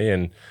 2020,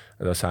 and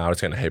as I was saying, I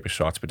was getting a heap of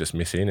shots but just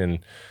missing. And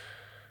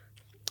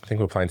I think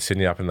we were playing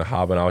Sydney up in the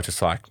hub, and I was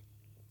just like,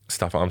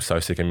 stuff I'm so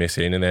sick of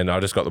missing. And then I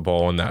just got the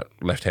ball on that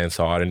left-hand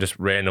side and just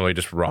randomly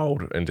just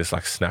rolled and just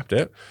like snapped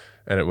it,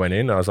 and it went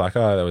in. I was like,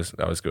 oh,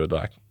 that was good.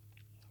 Like,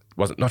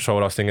 not sure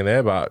what I was thinking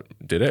there, but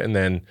did it. And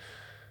then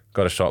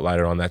got a shot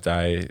later on that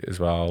day as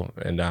well,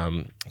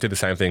 and did the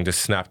same thing,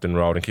 just snapped and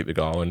rolled and kicked the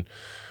goal. And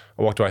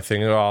I walked away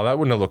thinking, oh, that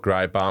wouldn't have looked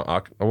great, but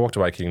I walked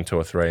away kicking 2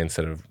 or 3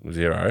 instead of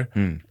 0.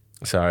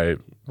 So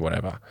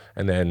whatever.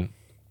 And then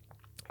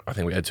I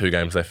think we had 2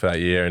 games left for that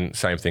year, and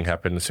same thing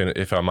happened. As soon as,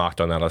 if I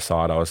marked on the other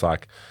side, I was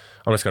like,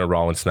 I'm just going to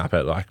roll and snap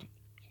it, like,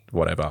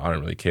 whatever. I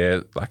don't really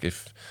care. Like,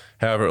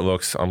 however it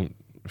looks,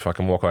 if I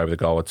can walk away with a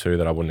goal or 2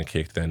 that I wouldn't have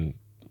kicked, then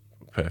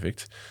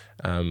perfect.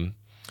 And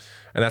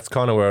that's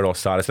kind of where it all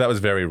started. So that was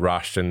very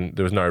rushed, and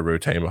there was no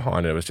routine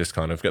behind it. It was just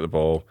kind of get the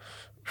ball,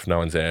 if no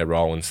one's there,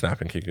 roll and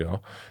snap and kick a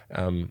goal.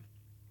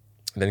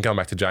 Then going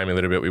back to Jamie a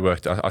little bit, we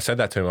worked. I said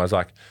that to him. I was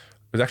like,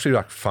 it was actually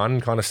like fun,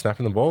 kind of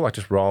snapping the ball, like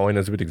just rolling. It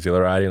was a bit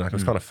exhilarating. Like, it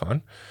was kind of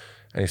fun.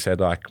 And he said,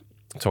 like,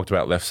 talked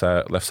about left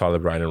side of the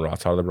brain and right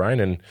side of the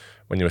brain. And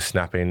when you were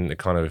snapping, it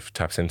kind of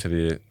taps into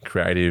the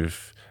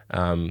creative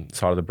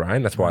side of the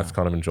brain. That's why it's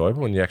kind of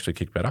enjoyable, and you actually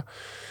kick better.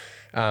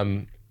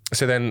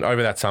 So then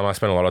over that summer, I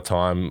spent a lot of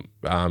time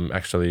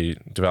actually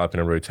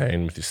developing a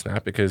routine with your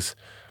snap, because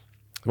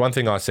one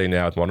thing I see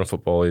now with modern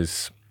football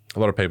is a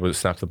lot of people that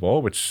snap the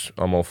ball, which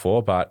I'm all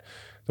for, but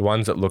the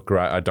ones that look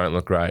great, don't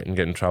look great and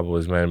get in trouble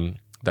is when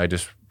they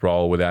just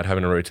roll without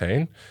having a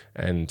routine,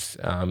 and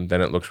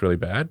then it looks really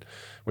bad,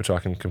 which I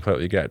can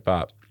completely get.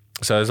 But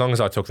so as long as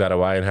I took that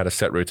away and had a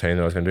set routine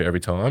that I was going to do every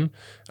time,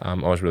 I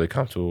was really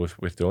comfortable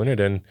with doing it.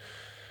 And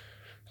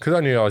because I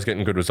knew I was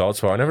getting good results,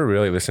 so I never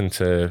really listened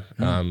to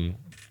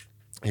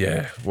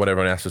what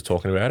everyone else was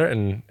talking about it.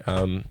 And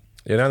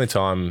the only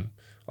time,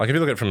 like, if you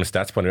look at it from a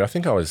stats point of view, I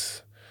think I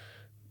was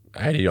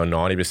 80 or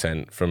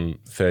 90% from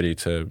 30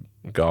 to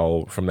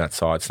goal from that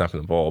side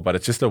snapping the ball, but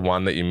it's just the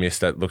one that you miss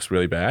that looks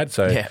really bad.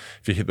 So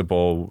if you hit the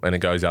ball and it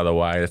goes the other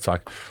way, it's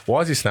like,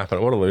 why is he snapping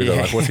it? What a loser.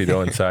 Like, what's he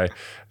doing? So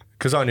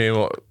because I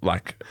knew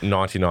like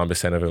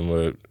 99% of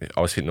them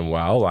I was hitting them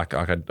well, like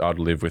I'd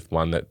live with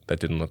one that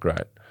didn't look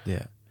great.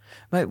 Yeah.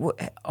 Mate,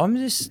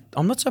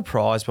 I'm not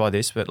surprised by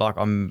this, but like,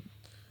 I'm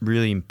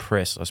really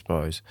impressed, I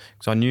suppose,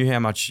 because I knew how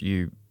much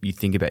you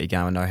think about your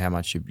game. I know how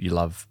much you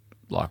love,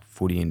 like,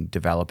 footy and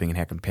developing and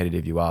how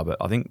competitive you are. But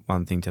I think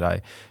one thing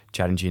today,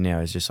 chatting to you now,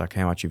 is just like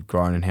how much you've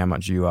grown and how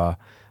much you are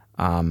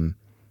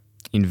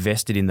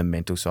invested in the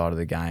mental side of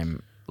the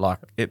game. Like,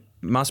 it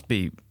must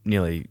be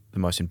nearly the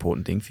most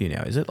important thing for you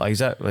now, is it? Like, is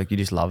that, like, you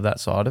just love that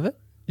side of it?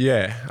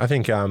 Yeah, I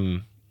think as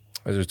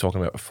we were talking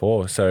about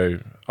before, so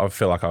I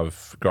feel like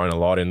I've grown a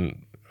lot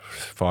in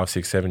 5,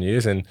 6, 7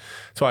 years, and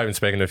that's why I've been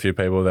speaking to a few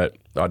people that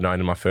I'd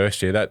known in my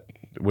first year that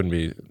wouldn't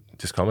be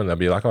just common. They'll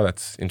be like, oh,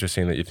 that's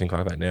interesting that you think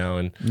like that now.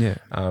 And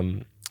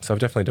so I've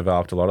definitely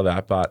developed a lot of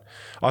that, but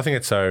I think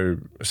it's so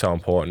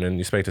important. And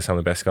you speak to some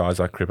of the best guys,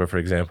 like Cripper, for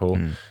example,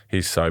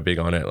 he's so big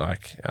on it.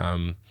 Like,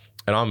 and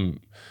I'm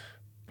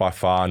by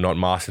far not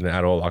mastered it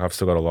at all. Like, I've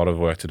still got a lot of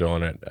work to do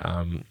on it.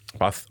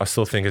 But I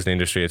still think as an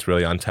industry, it's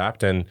really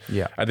untapped. And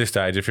at this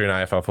stage, if you're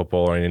an AFL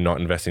footballer and you're not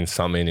investing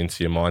something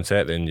into your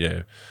mindset, then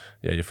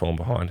you're falling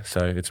behind.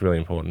 So it's really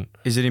important.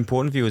 Is it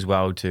important for you as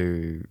well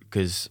to,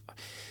 because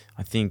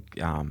I think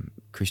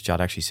Chris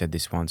Judd actually said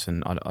this once,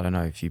 and I don't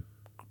know if you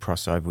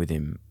crossed over with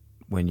him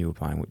when you were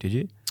playing. Did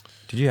you?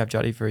 Did you have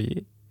Juddy for a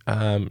year?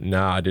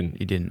 No, I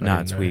didn't. You didn't? No,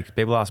 it's weird.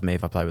 People ask me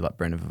if I played with like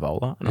Brendan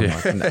Favola, and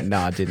I'm like, no,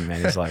 I didn't,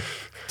 man. He's like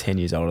 10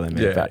 years older than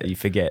me, but you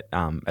forget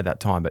at that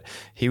time. But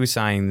he was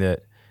saying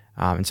that,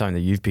 and something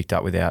that you've picked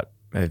up without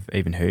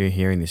even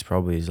hearing this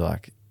probably, is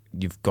like,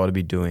 you've got to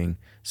be doing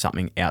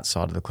something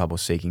outside of the club or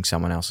seeking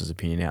someone else's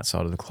opinion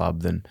outside of the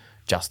club than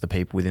just the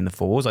people within the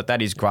four walls. Like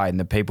that is great, and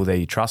the people there,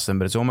 you trust them,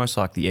 but it's almost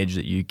like the edge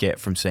that you get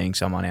from seeing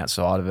someone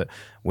outside of it,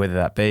 whether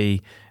that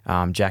be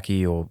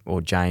Jackie or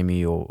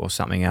Jamie or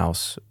something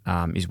else,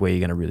 is where you're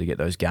going to really get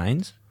those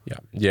gains.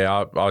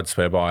 Yeah, I'd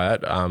swear by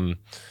it.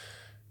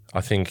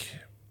 I think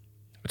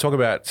we talk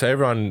about, so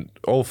everyone,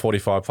 all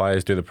 45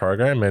 players do the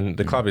program, and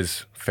the club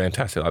is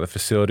fantastic. Like the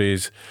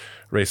facilities,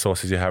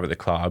 resources you have at the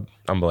club,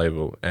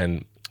 unbelievable.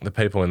 And the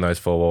people in those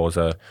four walls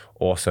are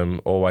awesome,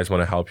 always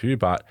want to help you.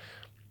 But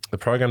the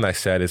program they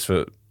set is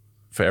for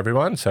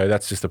everyone. So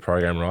that's just the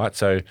program, right?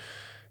 So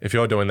if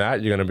you're doing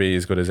that, you're going to be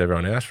as good as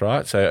everyone else,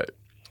 right? So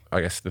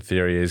I guess the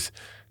theory is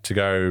to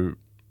go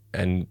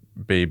and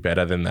be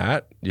better than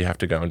that, you have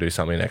to go and do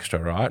something extra,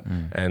 right?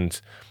 And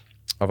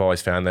I've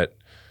always found that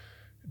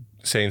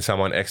seeing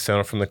someone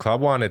external from the club,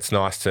 one, it's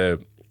nice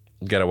to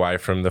get away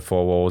from the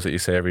four walls that you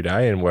see every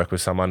day and work with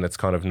someone that's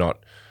kind of not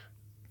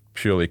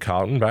purely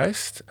Carlton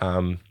based.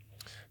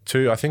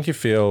 Two, I think you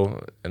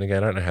feel, and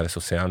again, I don't know how this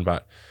will sound,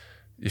 but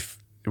you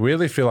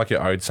really feel like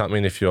you're owed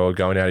something if you're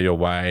going out of your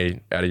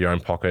way, out of your own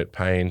pocket,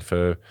 paying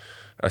for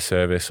a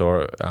service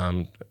or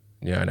an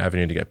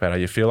avenue to get better.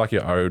 You feel like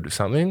you're owed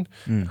something.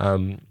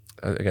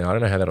 Again, I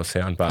don't know how that'll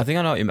sound, but I think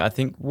I know. I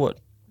think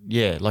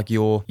like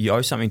you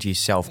owe something to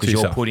yourself because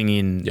you're putting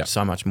in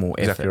so much more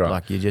effort. Exactly right.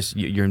 Like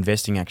you're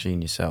investing actually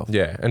in yourself.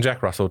 Yeah, and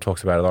Jack Russell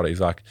talks about it a lot. He's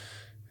like,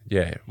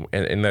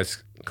 in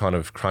those kind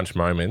of crunch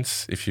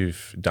moments, if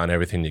you've done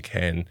everything you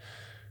can,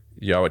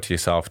 you owe it to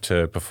yourself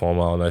to perform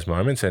well in those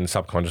moments, and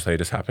subconsciously it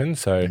just happens.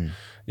 So,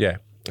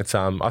 it's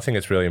I think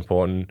it's really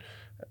important.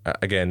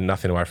 Again,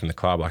 nothing away from the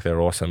club, like they're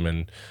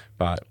awesome,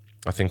 but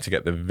I think to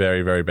get the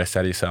very, very best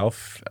out of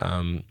yourself,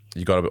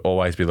 you got to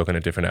always be looking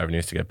at different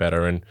avenues to get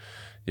better. And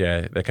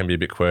they can be a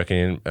bit quirky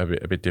and a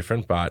bit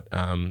different, but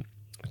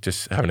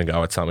just having a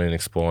go at something and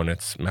exploring,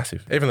 it's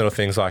massive. Even little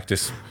things like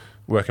just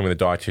working with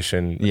a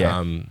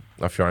dietitian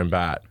off your own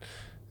bat.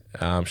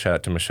 Shout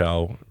out to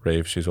Michelle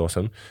Reeves, she's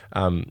awesome.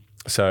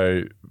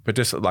 But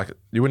just like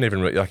you wouldn't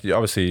even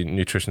obviously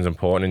nutrition's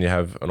important and you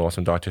have an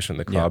awesome dietitian at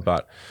the club,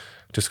 but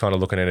just kind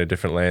of looking at a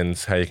different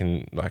lens, how you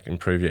can like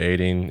improve your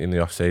eating in the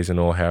off season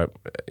or how it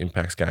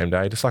impacts game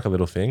day. Just like a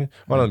little thing,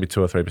 might only be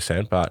 2 or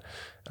 3%, but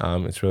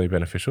it's really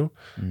beneficial.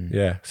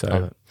 Yeah.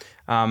 So,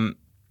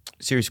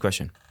 serious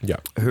question. Yeah.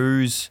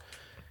 Who's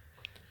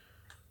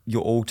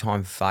your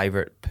all-time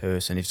favourite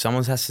person? If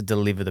someone has to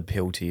deliver the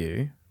pill to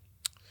you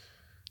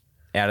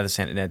out of the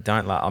centre, now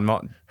don't laugh. I'm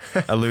not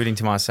alluding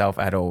to myself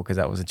at all because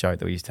that was a joke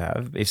that we used to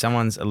have. If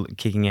someone's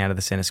kicking out of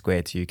the centre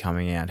square to you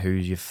coming out,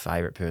 who's your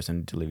favourite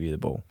person to deliver you the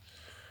ball?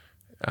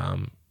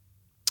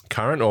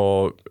 Current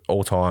or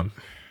all time?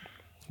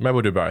 Maybe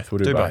we'll do both. We'll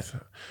do both.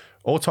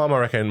 All time, I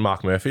reckon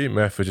Mark Murphy.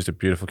 Murphy was just a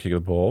beautiful kick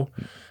of the ball.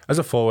 As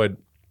a forward,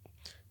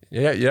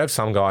 you have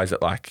some guys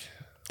that like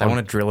they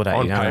want to drill it at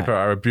on you, paper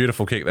are a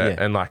beautiful kick there,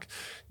 and like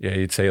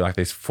you'd see like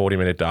this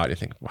 40-minute dart. You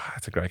think, wow,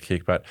 that's a great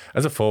kick. But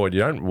as a forward, you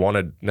don't want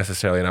to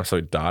necessarily an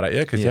absolute dart at you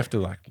because you have to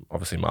like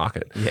obviously mark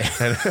it. Yeah.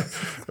 And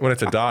when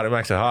it's a dart, it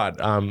makes it hard.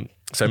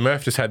 So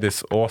Murph just had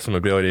this awesome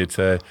ability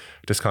to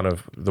just kind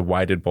of, the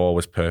weighted ball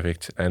was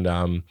perfect,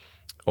 and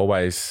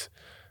always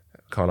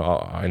kind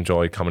of I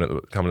enjoy coming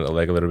at the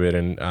leg a little bit,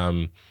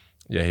 and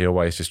he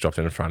always just dropped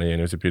it in front of you,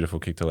 and it was a beautiful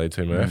kick to lead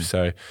to Murph.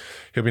 So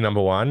he'll be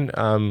number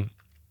one.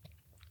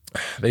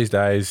 These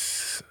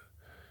days,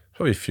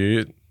 probably a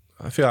few.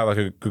 I feel I have like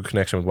a good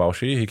connection with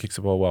Walshy. He kicks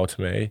the ball well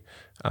to me.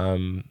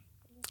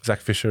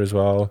 Zach Fisher as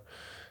well,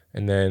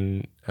 and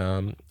then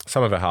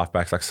some of our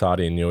halfbacks like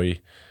Sardi and Newey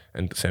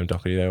and Sam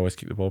Doherty, they always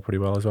kick the ball pretty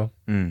well as well.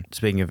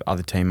 Speaking of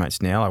other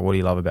teammates now, like what do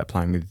you love about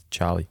playing with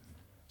Charlie?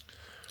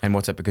 And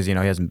what's that? Because, he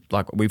hasn't,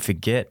 like, I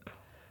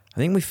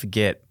think we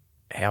forget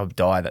how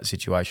dire that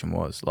situation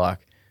was. Like,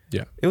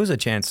 it was a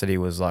chance that he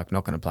was, like,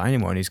 not going to play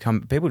anymore. And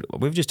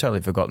we've just totally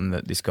forgotten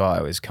that this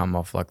guy has come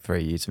off, like,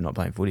 3 years of not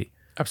playing footy.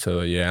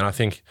 Absolutely, yeah.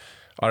 And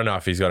I don't know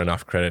if he's got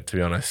enough credit, to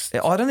be honest.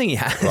 I don't think he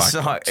has.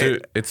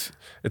 It's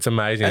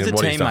amazing. As a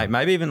teammate,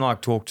 maybe even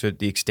like talk to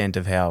the extent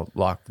of how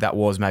like that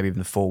was maybe even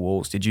the 4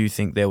 walls. Did you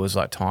think there was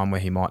like time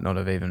where he might not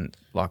have even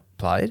like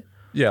played?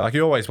 Yeah, like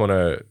you always want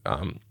to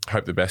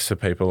hope the best for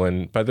people,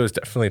 but there was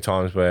definitely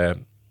times where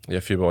a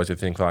few boys would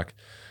think like,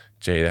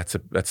 gee, that's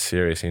a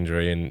serious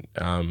injury, and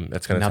that's going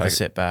to take another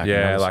setback.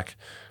 Yeah,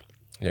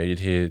 you'd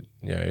hear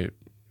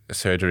a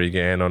surgery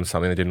again on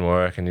something that didn't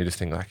work, and you just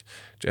think like,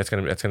 it's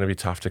going to be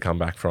tough to come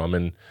back from.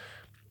 And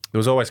there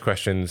was always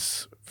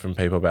questions from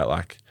people about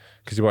like,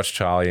 because you watched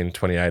Charlie in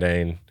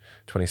 2018,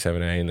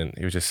 2017, and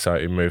he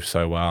moved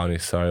so well, and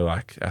he's so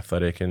like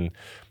athletic, and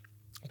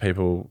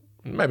people,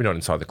 maybe not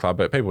inside the club,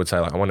 but people would say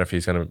like, I wonder if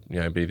he's going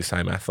to be the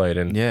same athlete.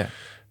 And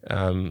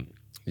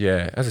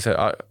as I said,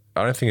 I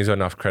don't think he's got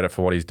enough credit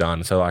for what he's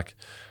done. So like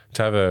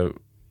to have a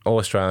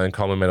All-Australian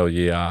Coleman medal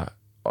year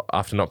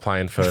after not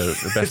playing for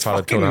the best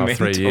part of 2.5,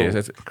 3 years,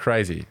 it's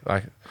crazy,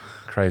 like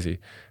crazy.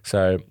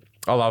 So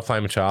I love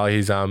playing with Charlie.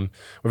 He's we're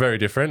very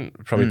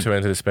different, probably two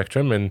ends of the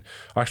spectrum, and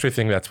I actually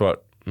think that's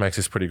what makes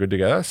us pretty good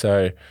together.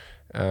 So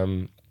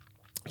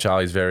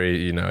Charlie's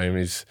very,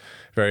 he's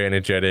very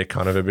energetic,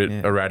 kind of a bit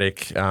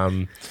erratic.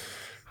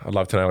 I'd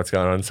love to know what's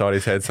going on inside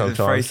his head sometimes.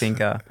 Free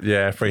thinker.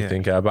 Yeah, free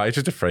thinker. But he's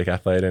just a freak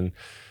athlete and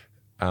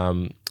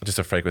just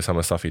a freak with some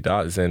of the stuff he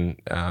does. And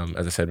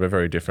as I said, we're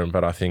very different,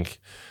 but I think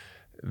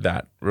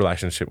that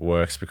relationship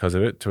works because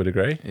of it to a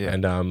degree. Yeah.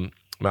 And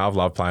I've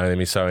loved playing with him.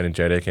 He's so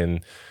energetic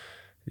and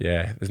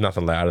there's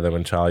nothing louder than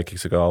when Charlie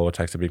kicks a goal or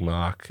takes a big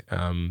mark.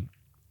 First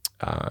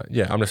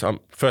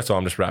of all,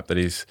 I'm just wrapped that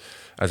he's,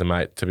 as a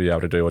mate, to be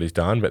able to do what he's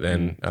done. But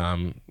then,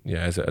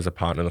 as a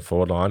partner in the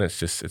forward line,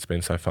 it's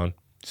been so fun.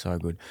 So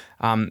good.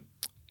 A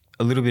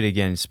little bit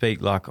again,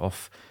 speak like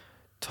off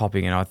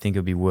topic, and I think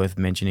it'd be worth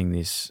mentioning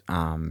this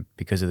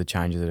because of the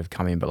changes that have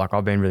come in. But like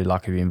I've been really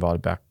lucky to be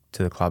invited back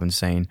to the club and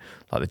seen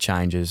like the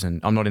changes, and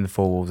I'm not in the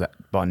four walls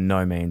by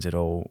no means at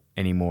all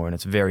anymore, and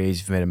it's very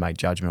easy for me to make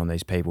judgment on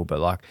these people, but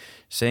like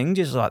seeing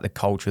just like the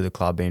culture of the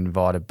club being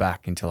invited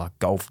back into like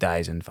golf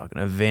days and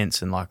fucking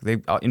events, and like they're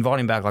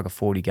inviting back like a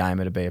 40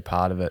 gamer to be a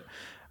part of it,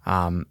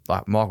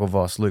 like Michael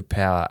Voss, Luke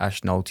Power,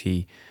 Ash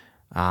Nolte,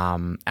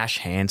 Ash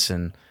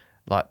Hansen,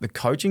 like the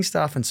coaching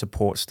staff and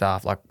support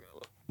staff, like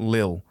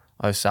Lil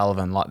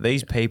O'Sullivan, like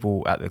these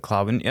people at the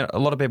club, and a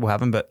lot of people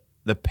haven't, but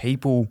the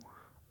people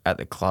at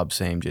the club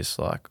seem just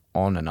like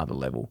on another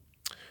level.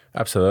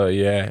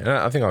 Absolutely, yeah. And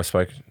I think I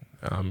spoke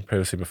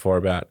previously before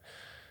about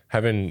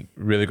having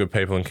really good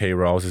people in key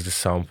roles is just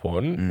so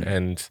important.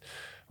 And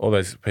all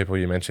those people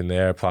you mentioned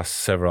there, plus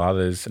several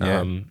others,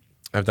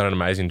 have done an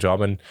amazing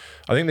job. And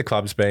I think the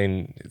club's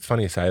been, it's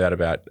funny you say that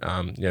about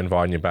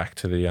inviting you back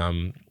to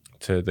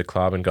the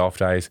club and golf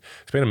days.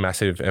 It's been a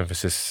massive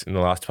emphasis in the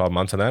last 12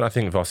 months on that. I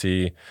think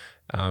Vossi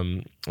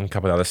and a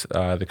couple of others,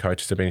 the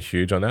coaches have been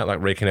huge on that, like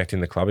reconnecting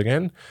the club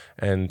again.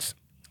 And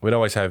we'd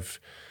always have,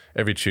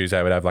 every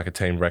Tuesday we'd have like a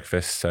team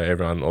breakfast, so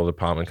everyone, all the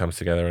department comes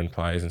together and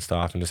players and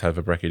staff and just have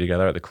a brekkie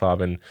together at the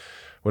club, and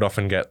we'd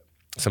often get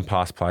some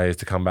past players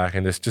to come back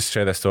and just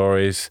share their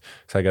stories,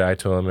 say good day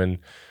to them, and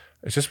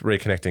it's just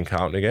reconnecting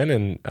Carlton again.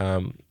 And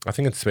I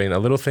think it's been a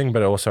little thing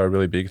but also a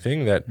really big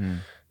thing that,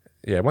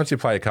 once you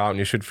play at Carlton,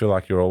 you should feel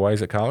like you're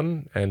always at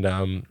Carlton, and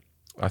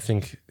I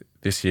think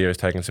this year has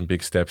taken some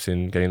big steps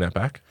in getting that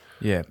back.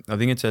 Yeah, I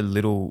think it's a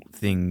little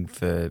thing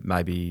for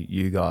maybe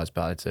you guys,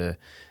 but it's the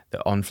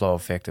on-flow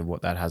effect of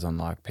what that has on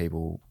like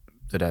people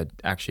that are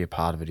actually a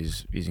part of it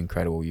is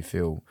incredible. You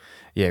feel,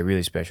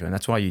 really special, and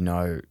that's why you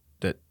know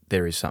that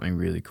there is something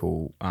really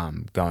cool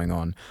going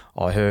on.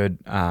 I heard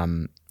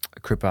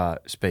Cripper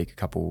speak a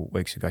couple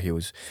weeks ago. He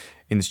was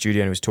in the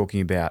studio and he was talking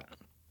about,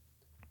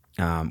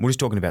 we're just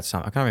talking about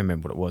something, I can't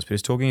remember what it was, but he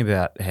was talking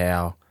about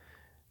how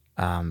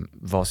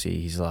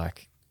Vossi,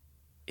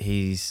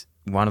 he's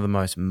one of the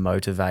most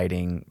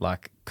motivating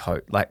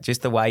coach, like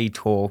just the way he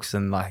talks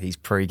and like his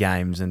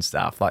pre-games and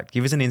stuff. Like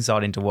give us an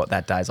insight into what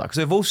that day's like, because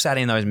we've all sat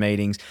in those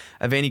meetings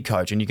of any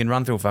coach and you can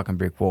run through a fucking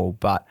brick wall,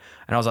 and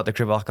I was like the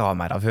crib like, oh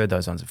mate, I've heard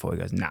those ones before. He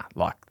goes, nah,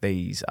 like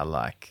these are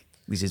like,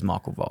 this is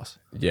Michael Voss.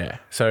 Yeah,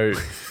 so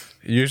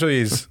usually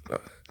is,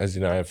 as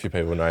you know, a few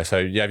people know, so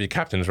you have your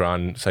captain's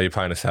run, so you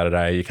play on a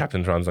Saturday, your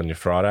captain's run's on your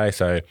Friday,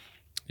 so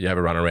you have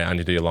a run around,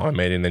 you do your line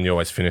meeting, then you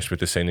always finish with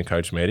the senior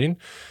coach meeting.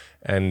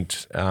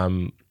 And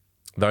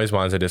those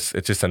ones it's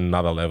just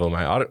another level,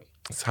 mate.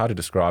 It's hard to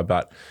describe,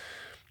 but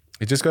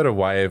he's just got a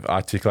way of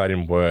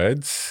articulating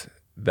words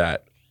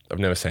that I've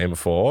never seen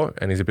before,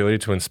 and his ability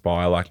to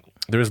inspire. Like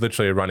there is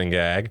literally a running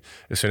gag.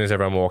 As soon as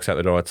everyone walks out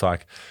the door, it's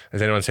like,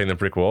 has anyone seen the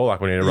brick wall? Like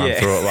we need to run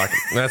through it. Like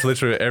that's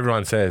literally what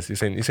everyone says. You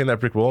seen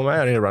that brick wall, mate?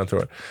 I need to run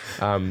through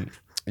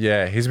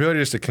it. His ability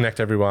just to connect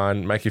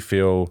everyone, make you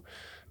feel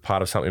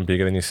part of something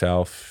bigger than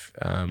yourself,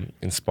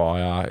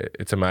 inspire.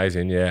 It's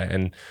amazing,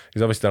 and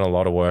he's obviously done a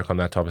lot of work on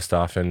that type of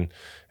stuff, and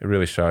it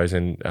really shows.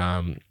 And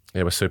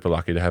we're super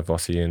lucky to have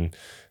Vossi, and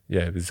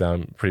there's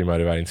pretty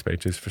motivating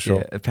speeches for sure.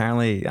 Yeah,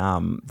 apparently,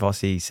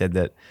 Vossi said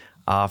that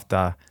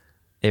after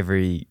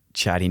every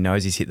chat, he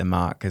knows he's hit the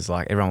mark because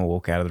like everyone will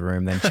walk out of the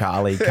room. Then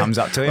Charlie comes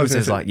up to him and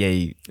says like,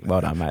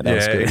 well done, mate. That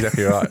was good.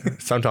 Exactly right.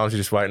 Sometimes you're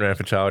just waiting around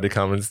for Charlie to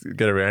come and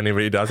get around him,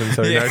 but he doesn't,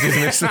 so he knows he's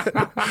missed it.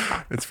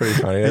 It's pretty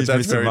funny.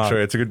 That's very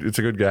true. It's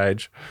a good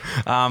gauge.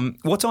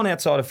 What's on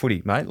outside of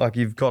footy, mate? Like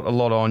you've got a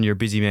lot on. You're a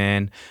busy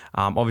man.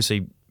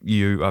 Obviously,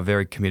 you are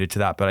very committed to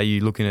that. But are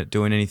you looking at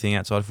doing anything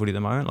outside of footy at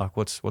the moment? Like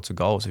what's the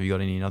goals? Have you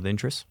got any other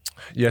interests?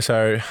 Yeah,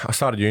 so I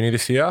started uni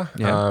this year.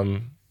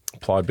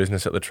 Applied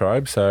business at La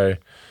Trobe. So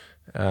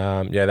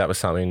that was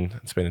something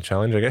that's been a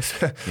challenge, I guess.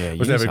 Yeah,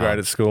 was never great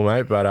at school,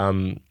 mate, but I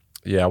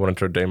wanted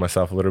to redeem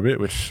myself a little bit,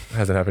 which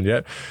hasn't happened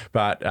yet.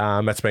 But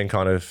that's been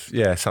kind of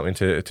something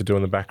to do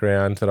in the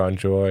background that I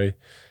enjoy.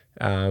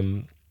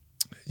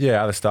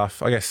 Other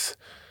stuff, I guess,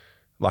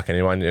 like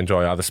anyone,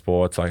 enjoy other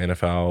sports like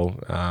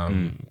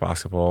NFL,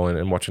 basketball,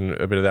 and watching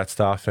a bit of that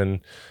stuff.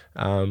 And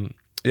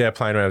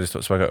playing around, just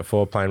spoke about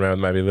before, playing around with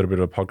maybe a little bit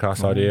of a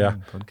podcast idea.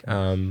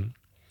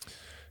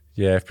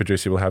 If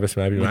producer will have us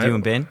maybe. With you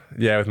and Ben?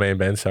 Yeah, with me and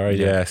Ben, sorry.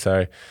 Yeah,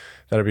 so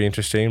that'll be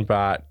interesting.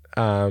 But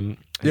other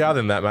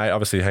than that, mate,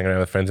 obviously hanging around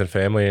with friends and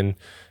family, and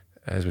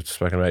as we've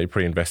spoken about, you're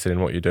pretty invested in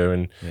what you do,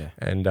 and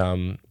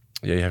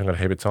you haven't got a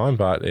heap of time,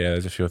 but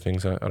there's a few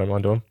things I don't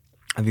mind doing.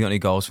 Have you got any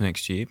goals for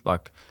next year?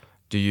 Like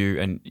do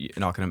you, and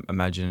I can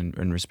imagine,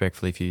 and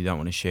respectfully if you don't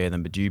want to share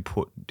them, but do you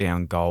put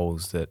down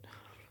goals that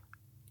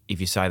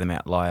if you say them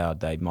out loud,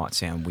 they might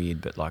sound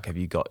weird, but like, have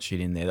you got shit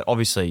in there that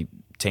obviously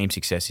team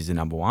success is the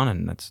number one,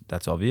 and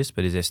that's obvious,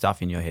 but is there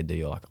stuff in your head that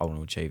you're like, I want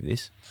to achieve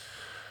this?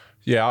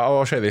 Yeah,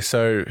 I'll share this.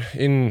 So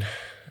in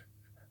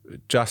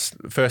just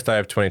first day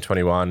of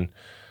 2021,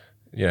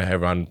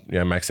 everyone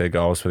makes their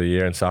goals for the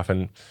year and stuff.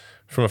 And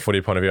from a footy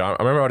point of view, I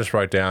remember I just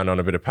wrote down on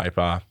a bit of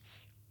paper,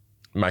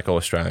 make All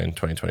Australian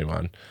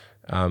 2021,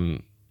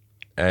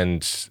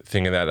 and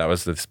thinking that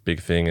was this big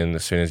thing. And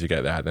as soon as you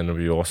get that, then it'll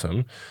be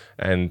awesome.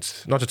 And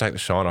not to take the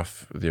shine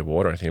off the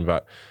award or anything,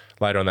 but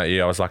later on that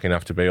year, I was lucky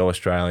enough to be All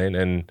Australian,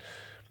 and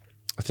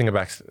I think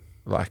back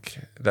like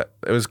that,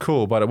 it was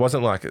cool, but it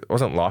wasn't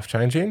life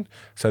changing.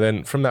 So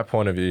then, from that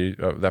point of view,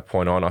 that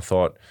point on, I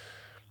thought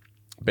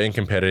being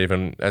competitive,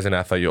 and as an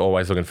athlete, you're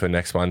always looking for the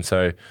next one.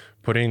 So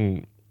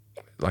putting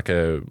like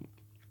a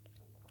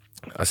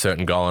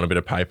certain goal on a bit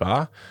of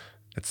paper,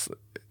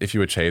 if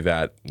you achieve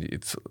that,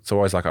 it's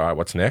always like, all right,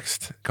 what's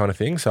next kind of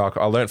thing. So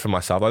I learned for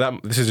myself, like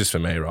that, this is just for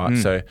me, right?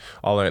 So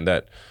I learned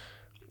that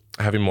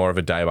having more of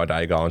a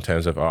day-by-day goal in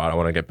terms of, all right, I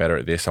want to get better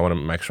at this. I want to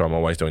make sure I'm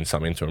always doing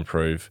something to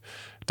improve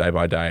day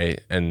by day,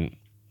 and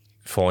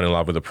falling in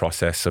love with the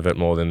process of it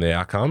more than the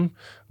outcome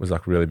was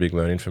like really big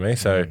learning for me.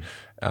 So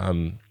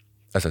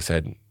as I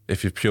said,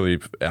 if you're purely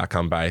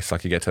outcome-based,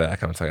 like you get to that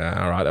outcome, it's like,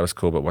 all right, that was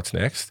cool, but what's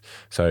next?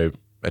 So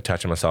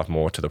attaching myself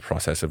more to the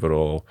process of it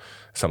all,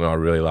 something I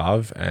really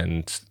love,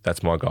 and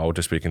that's my goal,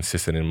 just be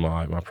consistent in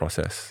my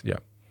process. Yeah.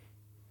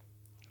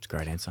 It's a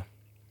great answer.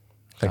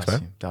 Thanks,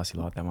 man. Darcy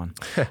liked that one.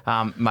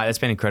 Mate, it's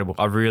been incredible.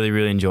 I've really,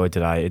 really enjoyed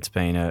today. It's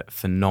been a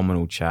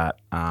phenomenal chat.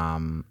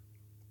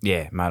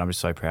 Yeah, mate, I'm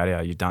just so proud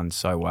of you. You've done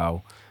so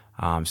well.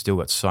 Still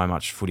got so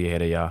much footy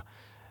ahead of you.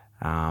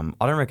 I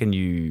don't reckon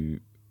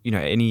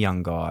any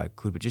young guy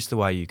could, but just the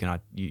way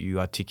you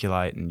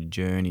articulate and your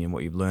journey and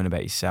what you've learned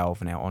about yourself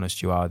and how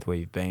honest you are with where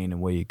you've been and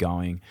where you're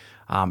going,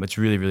 it's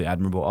really, really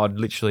admirable. I'd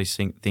literally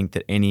think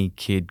that any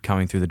kid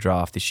coming through the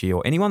draft this year,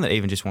 or anyone that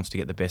even just wants to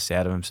get the best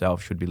out of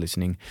himself, should be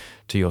listening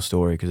to your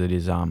story, because it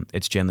is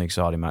it's genuinely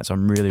exciting, mate. So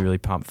I'm really, really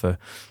pumped for.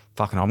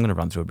 I'm going to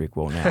run through a brick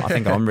wall now. I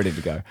think I'm ready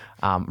to go.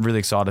 Really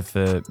excited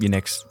for your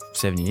next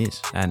 7 years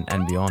and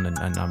beyond, and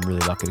I'm really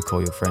lucky to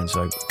call you a friend.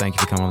 So thank you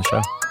for coming on the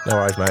show. No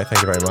worries, mate.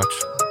 Thank you very much.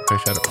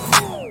 Appreciate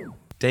it.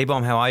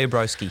 D-Bomb, how are you,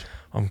 broski?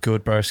 I'm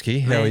good,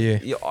 broski. How are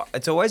you?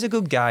 It's always a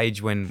good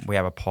gauge when we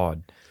have a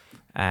pod,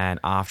 and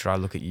after I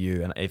look at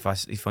you, and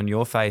if on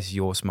your face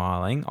you're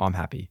smiling, I'm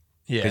happy.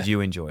 Yeah. Because you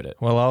enjoyed it.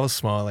 Well, I was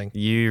smiling.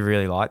 You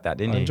really liked that,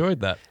 didn't you? I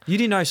enjoyed that. You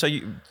didn't know, so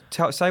you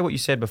say what you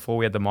said before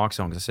we had the mics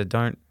on, because I said,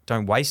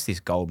 don't waste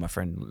this gold, my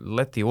friend.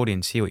 Let the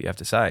audience hear what you have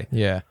to say.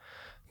 Yeah.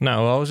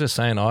 No, I was just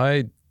saying,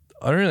 I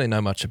don't really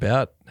know much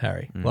about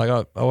Harry. Like,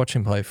 I watch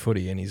him play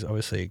footy, and he's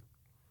obviously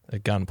a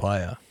gun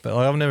player, but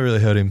like, I've never really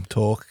heard him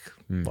talk.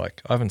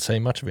 Like, I haven't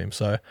seen much of him.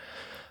 So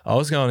I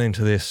was going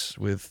into this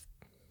with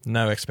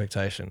no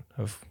expectation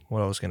of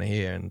what I was going to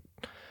hear, and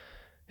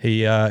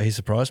he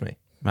surprised me.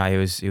 No, he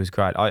was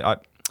great. I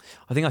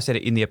think I said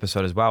it in the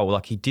episode as well.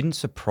 Like, he didn't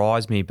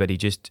surprise me, but he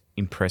just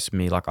impressed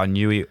me. Like, I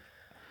knew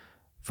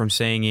from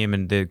seeing him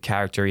and the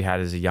character he had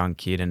as a young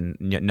kid, and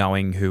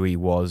knowing who he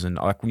was, and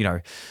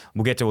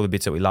we'll get to all the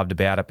bits that we loved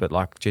about it, but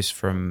like, just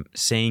from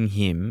seeing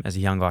him as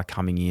a young guy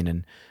coming in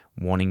and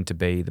wanting to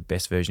be the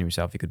best version of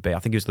himself he could be. I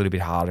think he was a little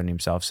bit hard on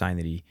himself, saying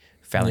that he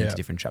fell into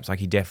different traps. Like,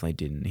 he definitely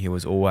didn't. He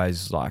was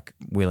always like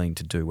willing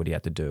to do what he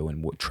had to do,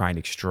 and trained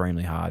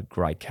extremely hard.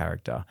 Great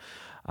character.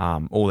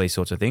 All these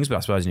sorts of things, but I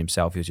suppose in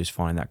himself he was just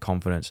finding that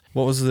confidence.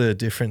 What was the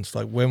difference?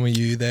 Like, when were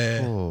you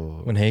there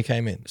when he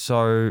came in?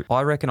 So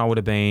I reckon I would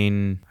have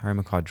been Harry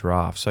McKay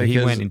draft. So he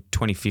went in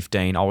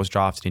 2015. I was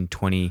drafted in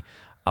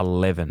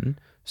 2011.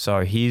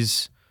 So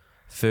his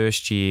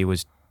first year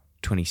was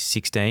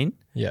 2016.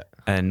 Yeah.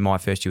 And my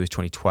first year was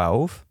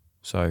 2012.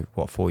 So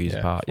 4 years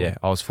apart? 4. Yeah,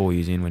 I was 4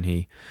 years in when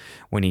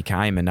he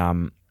came,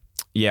 and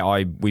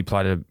we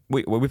played a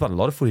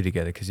lot of footy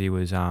together, because he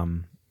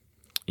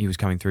was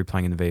coming through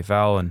playing in the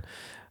VFL, and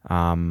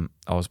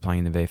I was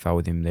playing in the VFL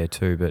with him there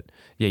too. But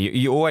yeah,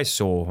 you always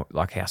saw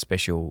like how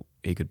special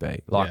he could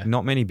be. Like,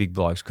 not many big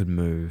blokes could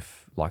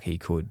move like he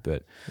could,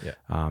 but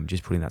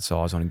just putting that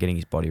size on and getting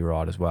his body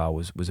right as well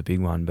was a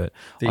big one. But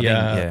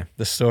the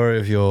story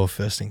of your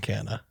first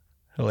encounter,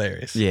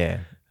 hilarious. Yeah,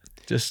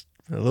 just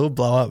a little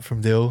blow up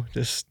from Dill,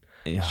 just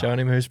showing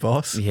him who's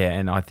boss. Yeah,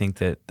 and I think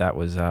that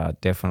was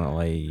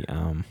definitely.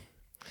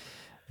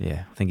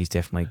 Yeah, I think he's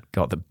definitely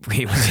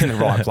he was in the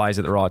right place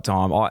at the right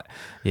time. I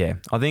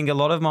think a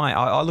lot of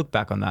I look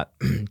back on that,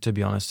 to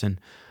be honest,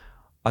 and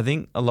I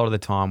think a lot of the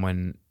time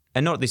and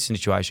not this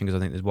situation, because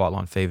I think there's white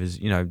line fevers,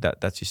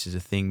 that's just as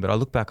a thing, but I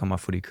look back on my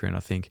footy career and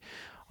I think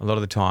a lot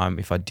of the time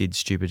if I did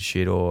stupid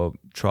shit or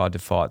tried to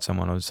fight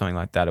someone or something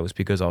like that, it was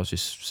because I was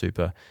just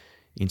super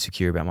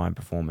insecure about my own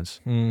performance.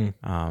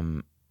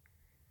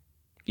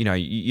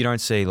 You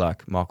don't see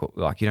like Michael,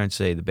 like you don't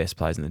see the best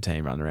players in the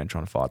team running around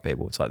trying to fight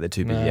people. It's like they're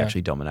too busy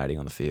actually dominating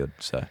on the field.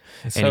 So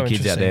it's any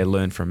kids out there,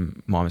 learn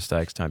from my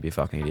mistakes. Don't be a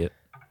fucking idiot.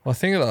 Well, I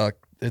think like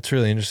it's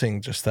really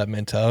interesting, just that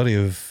mentality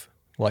of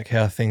like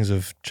how things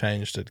have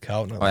changed at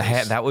Carlton.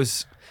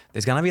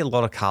 There's going to be a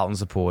lot of Carlton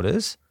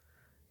supporters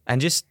and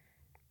just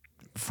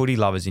footy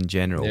lovers in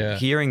general. Yeah.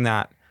 Hearing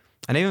that,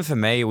 and even for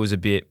me, it was a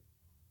bit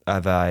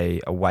of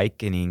a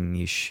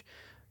awakening-ish,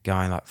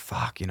 going like,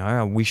 fuck, you know,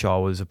 I wish I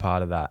was a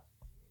part of that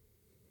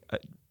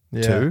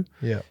too.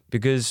 Yeah.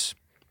 Because,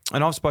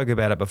 and I've spoken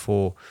about it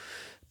before,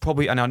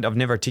 probably, and I've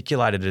never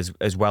articulated it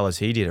as well as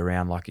he did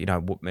around like, you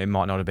know, it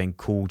might not have been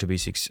cool to be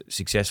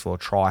successful or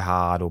try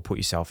hard or put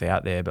yourself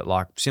out there, but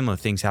like similar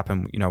things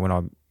happen, you know, when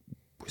I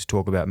was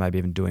talking about maybe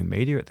even doing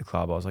media at the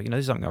club, I was like, you know,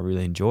 this is something I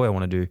really enjoy. I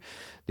want to do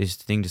this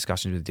thing,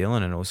 discussions with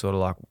Dylan, and it was sort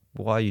of like,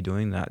 why are you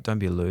doing that? Don't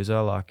be a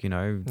loser. Like, you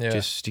know,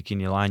 just stick in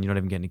your lane. You're not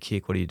even getting a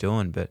kick. What are you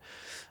doing? But,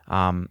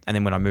 and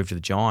then when I moved to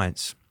the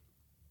Giants,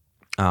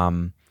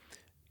 everyone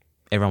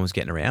was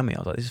getting around me. I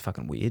was like, this is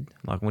fucking weird.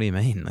 Like, what do you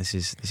mean? This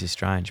is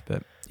strange.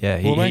 But yeah,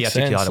 he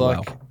articulated it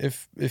well.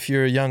 If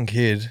you're a young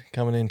kid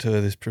coming into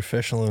this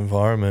professional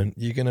environment,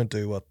 you're going to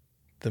do what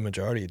the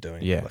majority are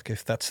doing. Yeah. Like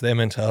if that's their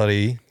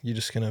mentality, you're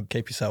just going to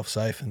keep yourself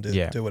safe and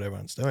do what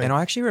everyone's doing. And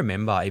I actually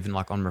remember, even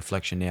like on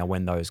reflection now,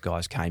 when those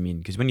guys came in,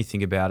 because when you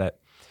think about it,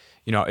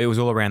 you know, it was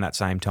all around that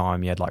same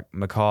time. You had like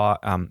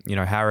McKay, you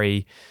know,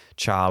 Harry,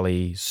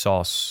 Charlie,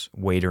 Sauce,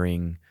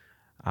 Wiedering,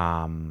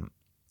 in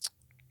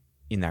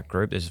that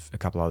group. There's a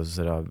couple others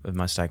that are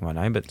mistaken my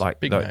name, but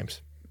like big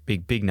names.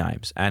 Big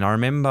names. And I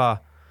remember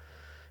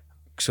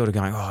sort of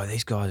going, oh,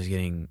 these guys are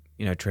getting,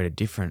 you know, treated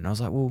different. And I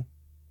was like, well,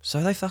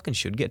 so they fucking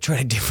should get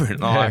treated different.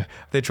 Like,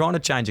 they're trying to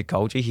change a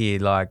culture here.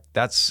 Like,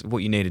 that's what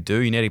you need to do.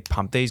 You need to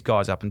pump these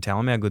guys up and tell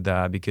them how good they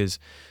are, because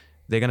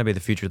they're going to be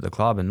the future of the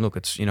club. And look,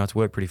 it's, you know, it's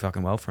worked pretty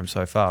fucking well for them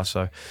so far.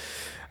 So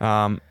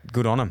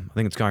good on them. I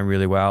think it's going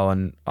really well.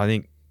 And I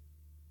think,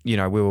 you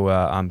know, we were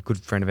a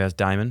good friend of ours,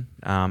 Damon,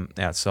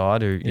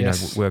 outside, who, you know,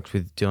 worked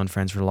with Dylan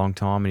Friends for a long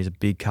time, and he's a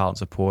big Carlton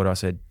supporter. I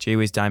said, gee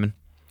whiz, Damon,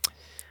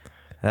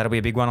 that'll be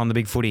a big one on the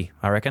big footy,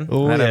 I reckon.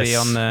 That'll be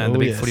on the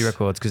big footy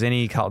records, because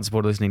any Carlton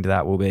supporter listening to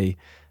that will be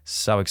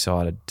so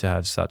excited to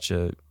have such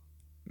a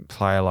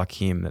player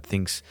like him that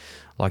thinks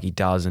like he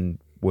does and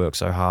works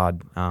so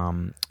hard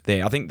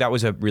there. I think that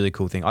was a really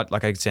cool thing.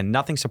 Like I said,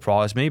 nothing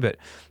surprised me, but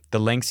the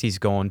lengths he's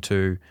gone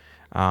to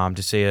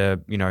see a,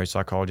 you know,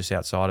 psychologist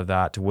outside of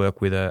that, to work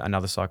with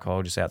another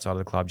psychologist outside of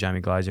the club,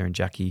 Jamie Glazer and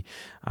Jackie,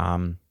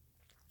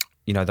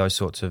 you know, those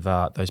sorts of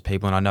those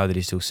people. And I know that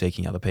he's still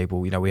seeking other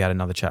people. You know, we had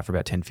another chat for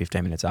about 10,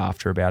 15 minutes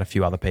after about a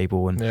few other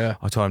people, and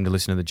I told him to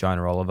listen to the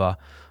Jonah Oliver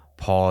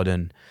pod,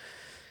 and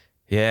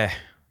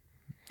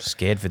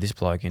scared for this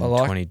bloke in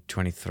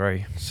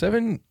 2023.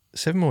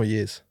 7 more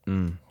years.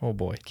 Oh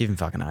boy. Give him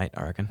fucking 8,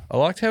 I reckon. I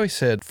liked how he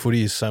said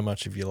footy is so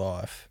much of your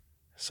life.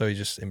 So he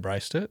just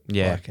embraced it.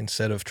 Yeah. Like,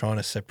 instead of trying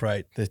to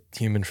separate the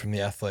human from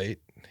the athlete,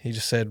 he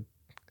just said,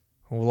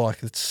 well,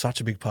 like, it's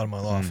such a big part of my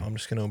life. I'm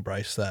just going to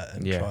embrace that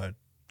and try.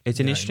 It's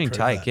an interesting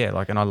take,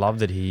 like, and I love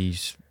that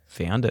he's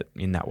found it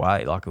in that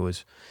way. Like, it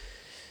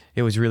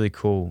was really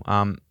cool.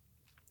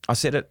 I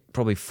said it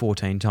probably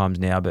 14 times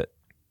now, but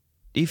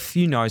if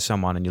you know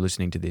someone and you're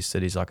listening to this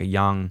that is like a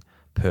young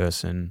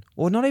person,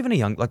 or not even a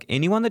young, like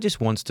anyone that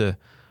just wants to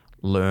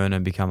learn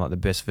and become like the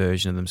best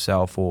version of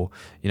themselves, or,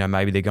 you know,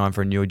 maybe they're going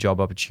for a new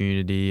job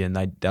opportunity and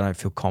they don't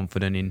feel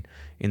confident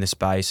in the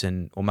space,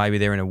 and or maybe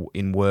they're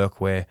in work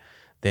where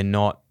they're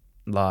not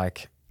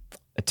like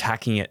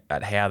attacking it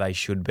at how they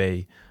should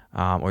be,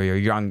 or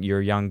you're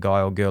a young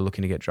guy or girl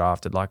looking to get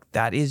drafted. Like,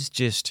 that is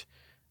just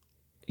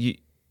you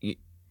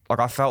like,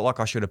 I felt like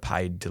I should have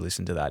paid to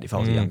listen to that if I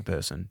was a young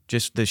person.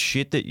 Just the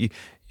shit that you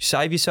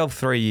save yourself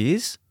 3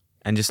 years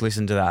and just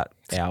listen to that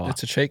hour.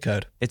 It's a cheat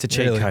code. It's a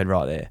cheat code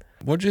right there.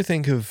 What do you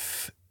think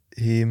of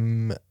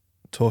him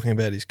talking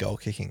about his goal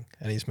kicking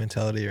and his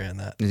mentality around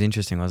that? It was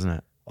interesting, wasn't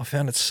it? I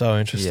found it so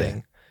interesting.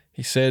 Yeah.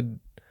 He said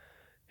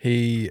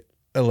he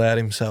allowed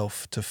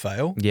himself to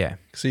fail. Yeah.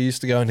 Because he used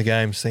to go into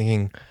games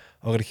thinking,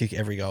 I've got to kick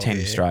every goal 10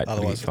 here, straight,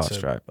 otherwise 5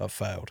 straight. I've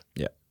failed.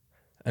 Yeah.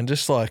 And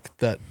just like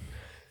that,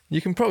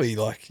 you can probably,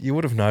 like, you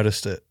would have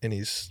noticed it in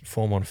his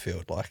form on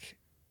field, like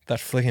that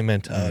flicking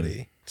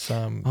mentality.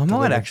 I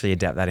might actually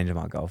adapt that into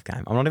my golf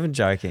game. I'm not even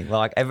joking.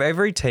 Like,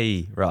 every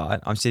tee, right,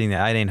 I'm sitting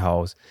there, 18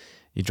 holes,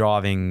 you're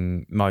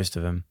driving most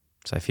of them,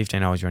 so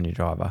 15 holes you're on your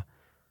driver.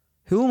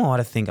 Who am I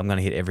to think I'm going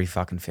to hit every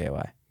fucking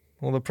fairway?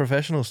 Well, the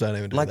professionals don't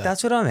even do that. Like,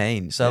 that's what I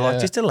mean. So, like,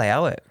 just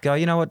allow it. Go,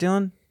 you know what,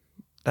 Dylan?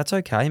 That's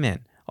okay,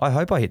 man. I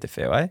hope I hit the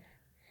fairway,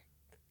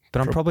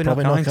 but I'm probably not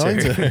going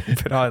to.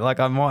 But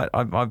I might.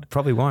 I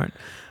probably won't.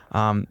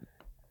 I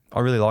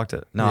really liked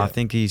it. No, I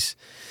think he's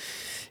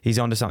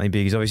onto something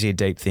big. He's obviously a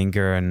deep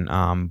thinker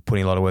and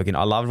putting a lot of work in.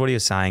 I loved what he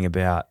was saying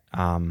about,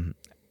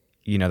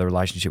 you know, the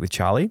relationship with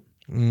Charlie.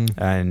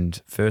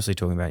 And firstly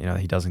talking about, you know,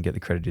 he doesn't get the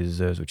credit he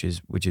deserves, which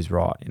is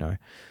right. You know,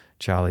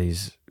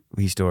 Charlie's,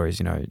 his story is,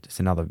 you know, it's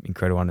another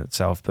incredible one in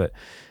itself. But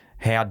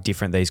how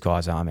different these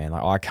guys are, man.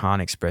 Like, I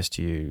can't express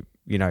to you,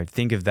 you know,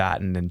 think of that,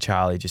 and then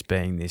Charlie just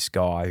being this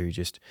guy who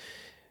just,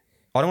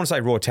 I don't want to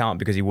say raw talent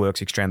because he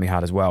works extremely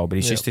hard as well, but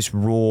he's just this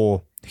raw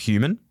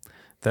human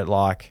that,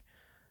 like,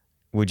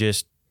 would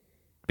just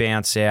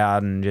bounce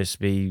out and just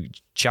be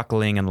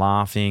chuckling and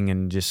laughing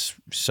and just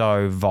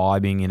so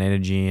vibing and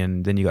energy.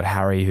 And then you got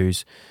Harry,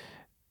 who's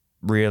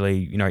really,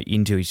 you know,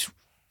 into his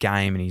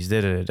game and he's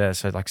da-da-da-da.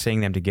 So like seeing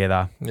them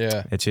together,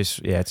 it's just,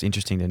 it's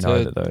interesting to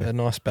know that though. A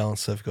nice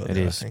balance they've got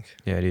there, I think.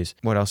 Yeah, it is.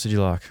 What else did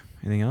you like?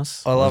 Anything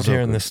else? I loved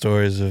hearing the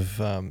stories of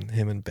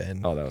him and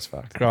Ben. Oh, that was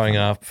fucked. Growing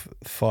up,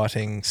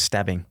 fighting,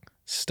 stabbing.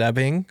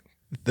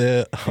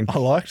 I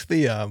liked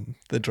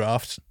the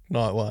draft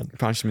night one.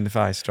 Punched him in the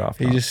face. Draft.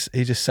 He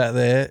just sat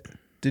there,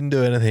 didn't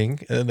do anything,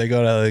 and then they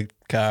got out of the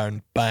car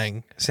and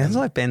bang. Sounds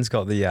like Ben's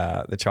got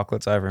the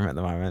chocolates over him at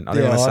the moment. I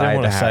didn't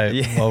want to say it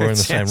Yeah, while we're in the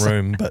same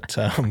room, but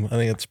I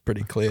think it's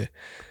pretty clear.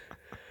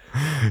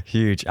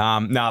 Huge. No,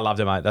 I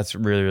loved it, mate. That's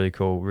really, really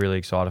cool. Really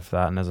excited for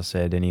that. And as I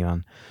said,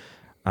 anyone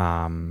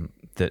I'll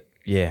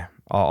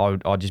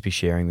just be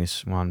sharing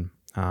this one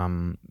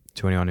to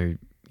anyone who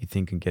you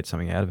think can get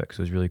something out of it because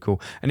it was really cool.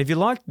 And if you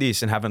like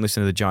this and haven't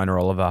listened to the Jonah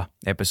Oliver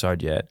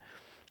episode yet,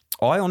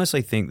 I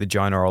honestly think the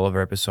Jonah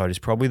Oliver episode is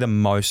probably the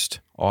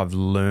most I've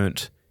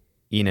learnt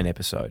in an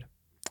episode.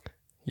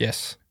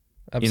 Yes,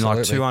 absolutely. In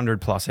like 200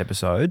 plus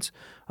episodes,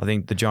 I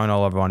think the Jonah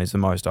Oliver one is the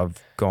most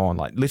I've gone.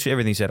 Like literally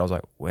everything he said, I was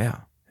like,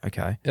 wow,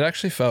 okay. It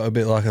actually felt a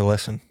bit like a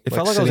lesson. It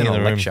felt like I was in a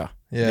lecture.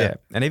 Yeah.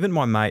 And even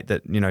my mate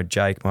that, you know,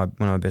 Jake, one of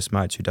my best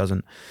mates who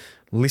doesn't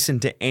listen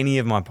to any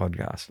of my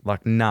podcasts,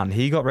 like none.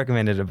 He got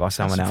recommended it by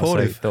someone else. So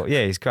he thought,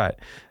 he's great.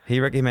 He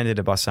recommended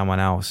it by someone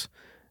else.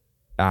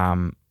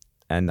 And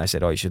they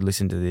said, oh, you should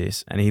listen to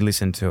this. And he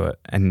listened to it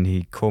and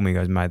he called me and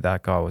goes, mate,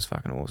 that guy was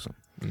fucking awesome.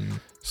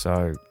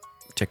 So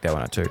check that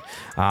one out too.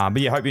 But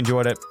yeah, hope you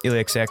enjoyed it.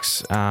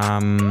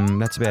 IllyXX.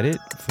 That's about it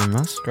from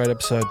us. Great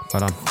episode.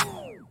 Well done.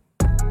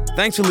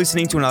 Thanks for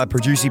listening to another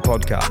Producy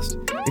podcast.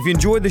 If you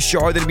enjoyed the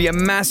show, that'd be a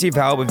massive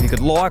help if you could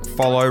like,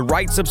 follow,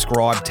 rate,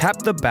 subscribe, tap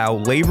the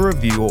bell, leave a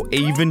review, or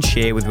even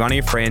share with one of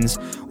your friends,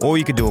 or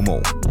you could do them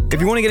all.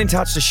 If you want to get in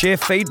touch to share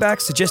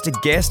feedback, suggest a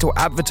guest, or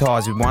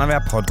advertise with one of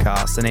our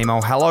podcasts, then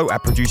email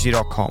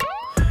hello@producer.com.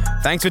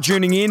 Thanks for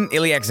tuning in,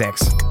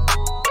 IllyXX.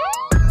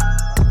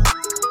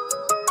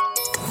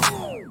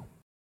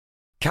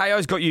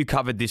 KO's got you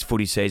covered this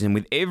footy season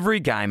with every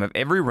game of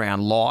every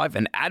round live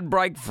and ad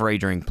break free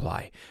during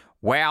play.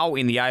 Wow,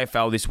 in the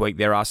AFL this week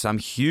there are some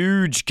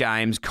huge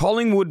games.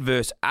 Collingwood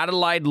versus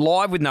Adelaide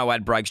live with no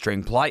ad breaks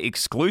during play,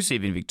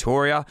 exclusive in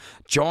Victoria.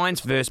 Giants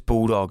versus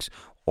Bulldogs.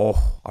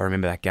 Oh, I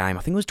remember that game.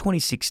 I think it was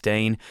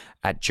 2016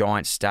 at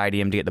Giants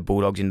Stadium to get the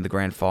Bulldogs into the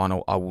grand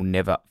final. I will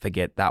never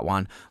forget that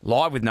one.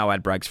 Live with no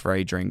ad breaks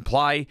free during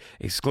play,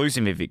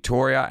 exclusive in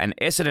Victoria. And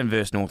Essendon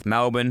versus North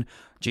Melbourne.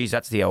 Geez,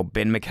 that's the old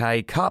Ben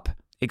McKay Cup.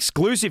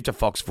 Exclusive to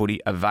Fox Footy,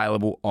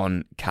 available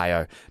on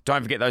KO.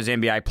 Don't forget those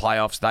NBA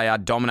playoffs. They are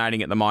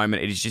dominating at the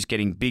moment. It is just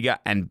getting bigger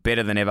and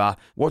better than ever.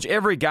 Watch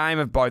every game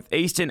of both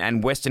Eastern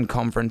and Western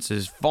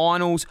Conferences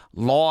finals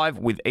live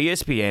with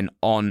ESPN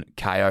on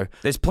KO.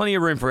 There's plenty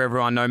of room for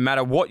everyone, no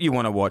matter what you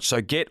want to watch.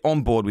 So get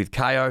on board with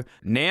KO,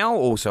 now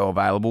also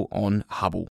available on Hubble.